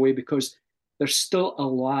different in a way because they're still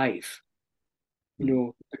alive. You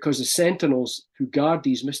know, because the sentinels who guard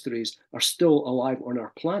these mysteries are still alive on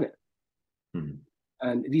our planet.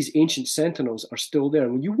 And these ancient sentinels are still there.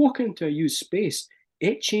 When you walk into a used space,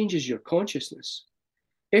 it changes your consciousness.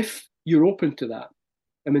 If you're open to that,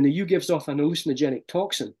 I mean, the U gives off an hallucinogenic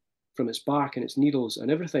toxin from its bark and its needles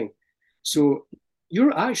and everything. So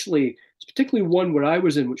you're actually, particularly one where I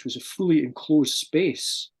was in, which was a fully enclosed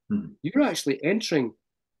space, you're actually entering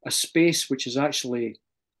a space which is actually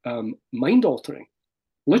mind altering,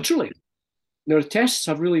 literally. Now, the tests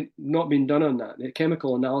have really not been done on that. The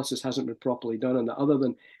chemical analysis hasn't been properly done on that, other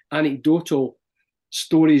than anecdotal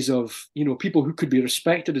stories of, you know, people who could be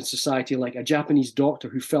respected in society, like a Japanese doctor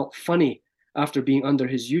who felt funny after being under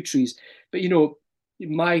his yew trees. But, you know,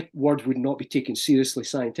 my word would not be taken seriously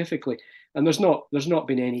scientifically. And there's not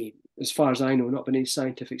been any, as far as I know, not been any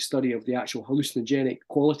scientific study of the actual hallucinogenic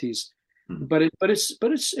qualities. But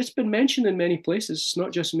it's been mentioned in many places. It's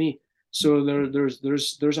not just me. So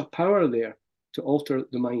there's a power there to alter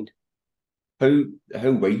the mind. How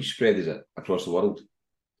widespread is it across the world?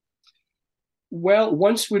 Well,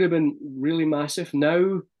 once would have been really massive.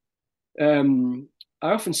 Now, I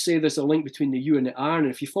often say there's a link between the U and the iron.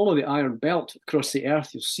 And if you follow the iron belt across the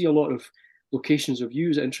earth, you'll see a lot of locations of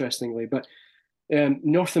U's, interestingly. But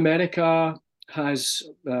North America has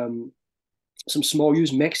some small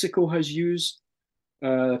U's. Mexico has U's.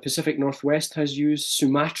 Pacific Northwest has U's.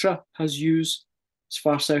 Sumatra has U's. As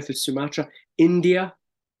far south as Sumatra. India,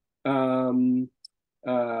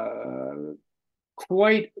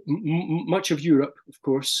 quite much of Europe, of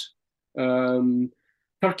course.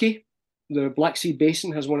 Turkey, the Black Sea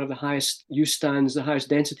Basin has one of the highest U stands, the highest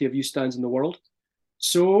density of U stands in the world.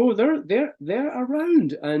 So they're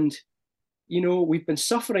around, and you know, we've been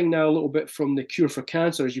suffering now a little bit from the cure for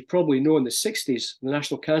cancer, as you probably know. In the 60s, the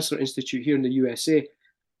National Cancer Institute here in the USA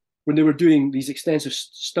when they were doing these extensive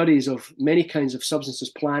studies of many kinds of substances,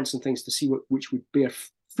 plants and things to see which would bear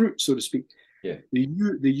fruit, so to speak. Yeah. The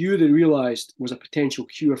yew they realized was a potential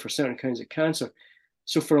cure for certain kinds of cancer.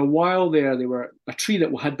 So for a while there, they were a tree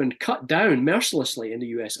that had been cut down mercilessly in the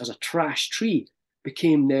US as a trash tree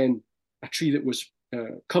became then a tree that was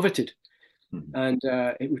coveted. Mm-hmm. And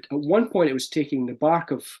at one point, it was taking the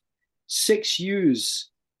bark of 6 yews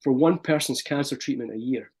for one person's cancer treatment a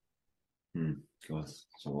year. God.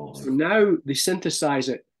 So now they synthesize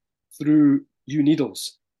it through yew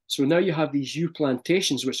needles. So now you have these yew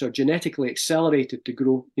plantations which are genetically accelerated to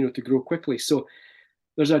grow quickly. So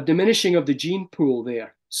there's a diminishing of the gene pool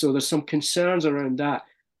there. So there's some concerns around that.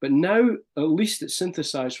 But now at least it's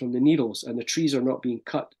synthesized from the needles and the trees are not being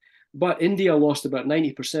cut. But India lost about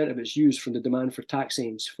 90% of its yews from the demand for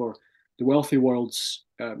taxanes for the wealthy world's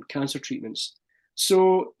cancer treatments.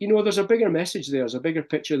 So, there's a bigger message there. There's a bigger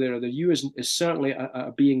picture there. The yew is certainly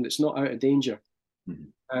a being that's not out of danger. Mm-hmm.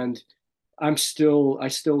 And I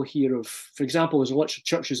still hear of, for example, there's lots of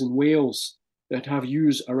churches in Wales that have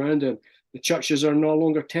yews around them. The churches are no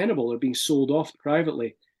longer tenable. They're being sold off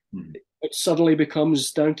privately. Mm-hmm. It suddenly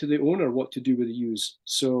becomes down to the owner what to do with the yews.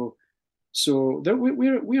 So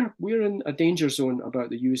we're in a danger zone about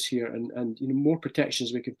the yews here, and more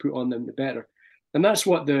protections we can put on them, the better. And that's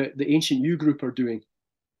what the Ancient Yew Group are doing.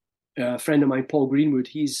 A friend of mine, Paul Greenwood,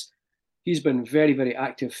 he's been very, very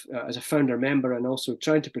active as a founder member and also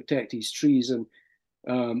trying to protect these trees. And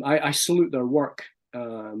I salute their work.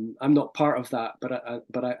 I'm not part of that,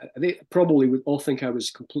 but they probably would all think I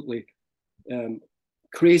was completely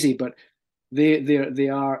crazy. But they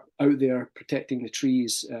are out there protecting the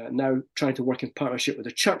trees now, trying to work in partnership with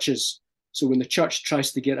the churches. So when the church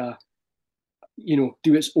tries to get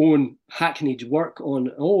do its own hackneyed work on,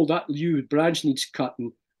 that yew branch needs cut,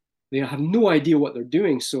 and they have no idea what they're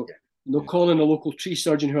doing. So they'll call in a local tree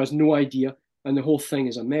surgeon who has no idea, and the whole thing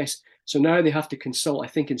is a mess. So now they have to consult, I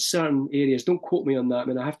think, in certain areas. Don't quote me on that. I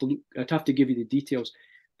mean, I'd have to give you the details,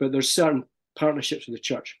 but there's certain partnerships with the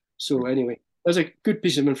church. So anyway, there's a good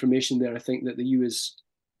piece of information there. I think that the yew is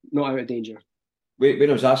not out of danger. When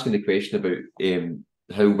I was asking the question about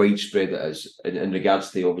how widespread it is in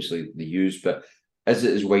regards to obviously the yews, but is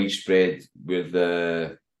it as widespread with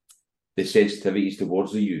the sensitivities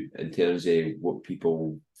towards the yew in terms of what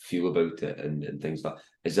people feel about it and things like that?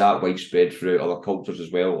 Is that widespread throughout other cultures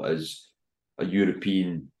as well as a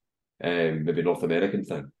European, maybe North American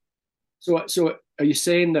thing? So are you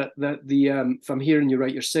saying that the if I'm hearing you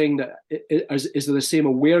right, you're saying that is there the same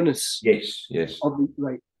awareness? Yes.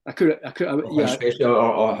 Right. I could,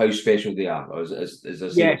 yeah. How special they are. Or is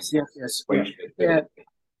yes. Yeah.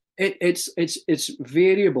 It's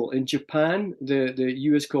variable. In Japan, the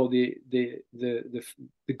yew is called the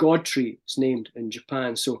god tree. It's named in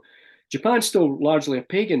Japan. So Japan's still largely a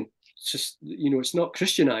pagan. It's just it's not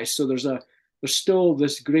Christianized. So there's still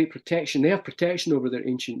this great protection. They have protection over their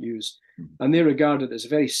ancient yews, and they regard it as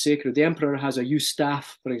very sacred. The emperor has a yew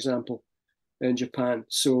staff, for example, in Japan.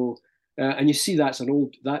 So. And you see that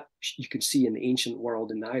you can see in the ancient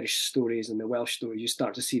world, in the Irish stories and the Welsh stories, you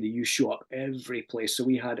start to see the yew show up every place. So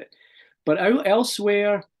we had it, but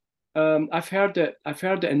elsewhere, I've heard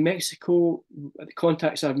that in Mexico, the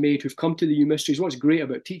contacts I've made who've come to the Yew Mysteries. What's great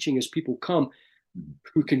about teaching is people come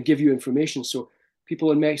who can give you information. So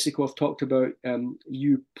people in Mexico have talked about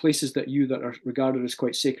places that are regarded as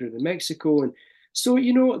quite sacred in Mexico, and so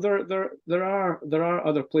there are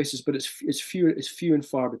other places, but it's few and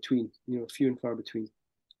far between. Few and far between.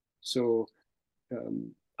 So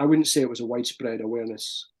I wouldn't say it was a widespread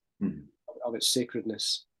awareness of its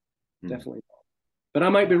sacredness. Definitely not. But I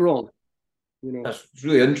might be wrong. That's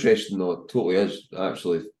really interesting, though. It totally is. I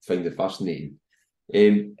actually find it fascinating.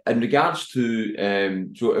 In regards to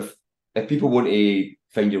so if people want to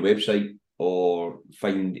find your website or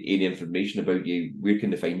find any information about you, where can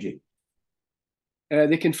they find you?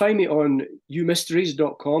 They can find me on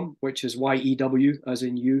yewmysteries.com, which is YEW as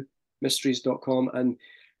in you, mysteries.com. And,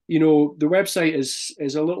 the website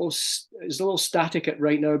is a little static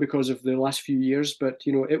right now because of the last few years, but,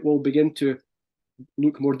 it will begin to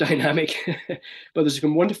look more dynamic. But there's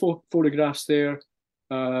some wonderful photographs there,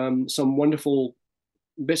 some wonderful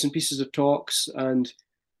bits and pieces of talks, and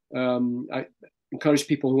I encourage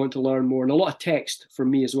people who want to learn more, and a lot of text from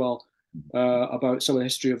me as well. About some of the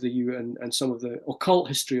history of the yew and some of the occult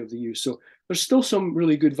history of the yew. So there's still some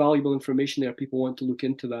really good, valuable information there. People want to look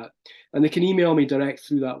into that. And they can email me direct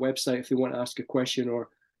through that website if they want to ask a question or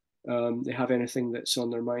they have anything that's on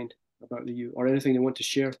their mind about the yew or anything they want to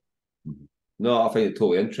share. No, I find it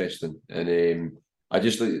totally interesting. And I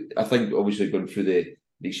think obviously going through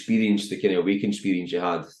the experience, the kind of awake experience you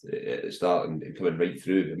had at the start and coming right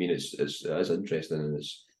through. I mean, it's interesting, and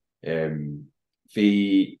it's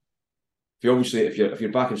obviously if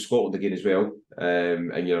you're back in Scotland again as well,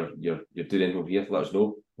 and you're doing anything over here, let us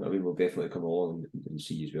know. I mean, we'll definitely come along and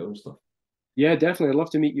see you as well and stuff. Yeah, definitely. I'd love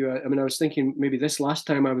to meet you. I mean, I was thinking maybe this last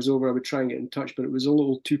time I was over, I would try and get in touch, but it was a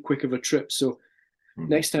little too quick of a trip. So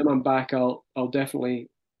next time I'm back, I'll definitely,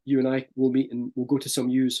 you and I will meet and we'll go to some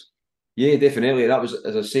U's. Yeah, definitely. That was,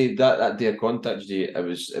 as I said, that day I contacted you. It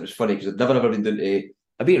was funny because I'd never ever been down to.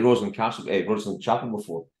 I've been at Rosslyn Castle, Rosslyn Chapel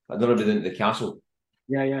before. I'd never been into the castle.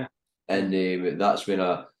 Yeah. And that's when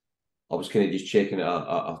I was kind of just checking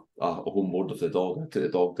a home board of the dog. I took the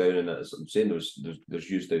dog down, and as I'm saying, there's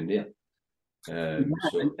U's down there. And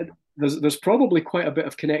there's probably quite a bit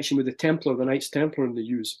of connection with the Templar, the Knights Templar, and the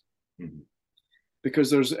U's,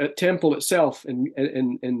 because there's a temple itself in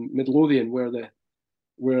Midlothian where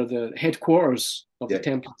the headquarters of the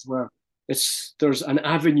Templars were. There's an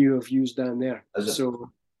avenue of U's down there.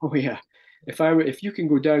 So, oh yeah, if you can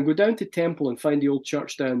go down to Temple and find the old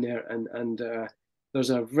church down there, and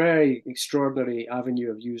there's a very extraordinary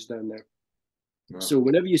avenue of U's down there. Wow. So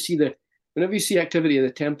whenever you see activity of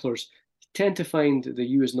the Templars, tend to find the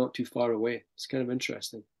U is not too far away. It's kind of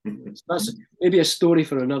interesting. So that's maybe a story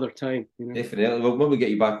for another time. You know? Definitely. Well, when we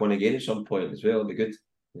get you back on again at some point as well, it'll be good.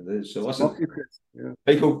 So listen,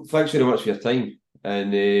 Michael, thanks very much for your time,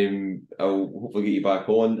 and I'll hopefully get you back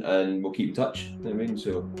on, and we'll keep in touch. You know what I mean?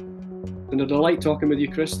 So, it's been a delight talking with you,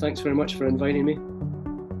 Chris. Thanks very much for inviting me.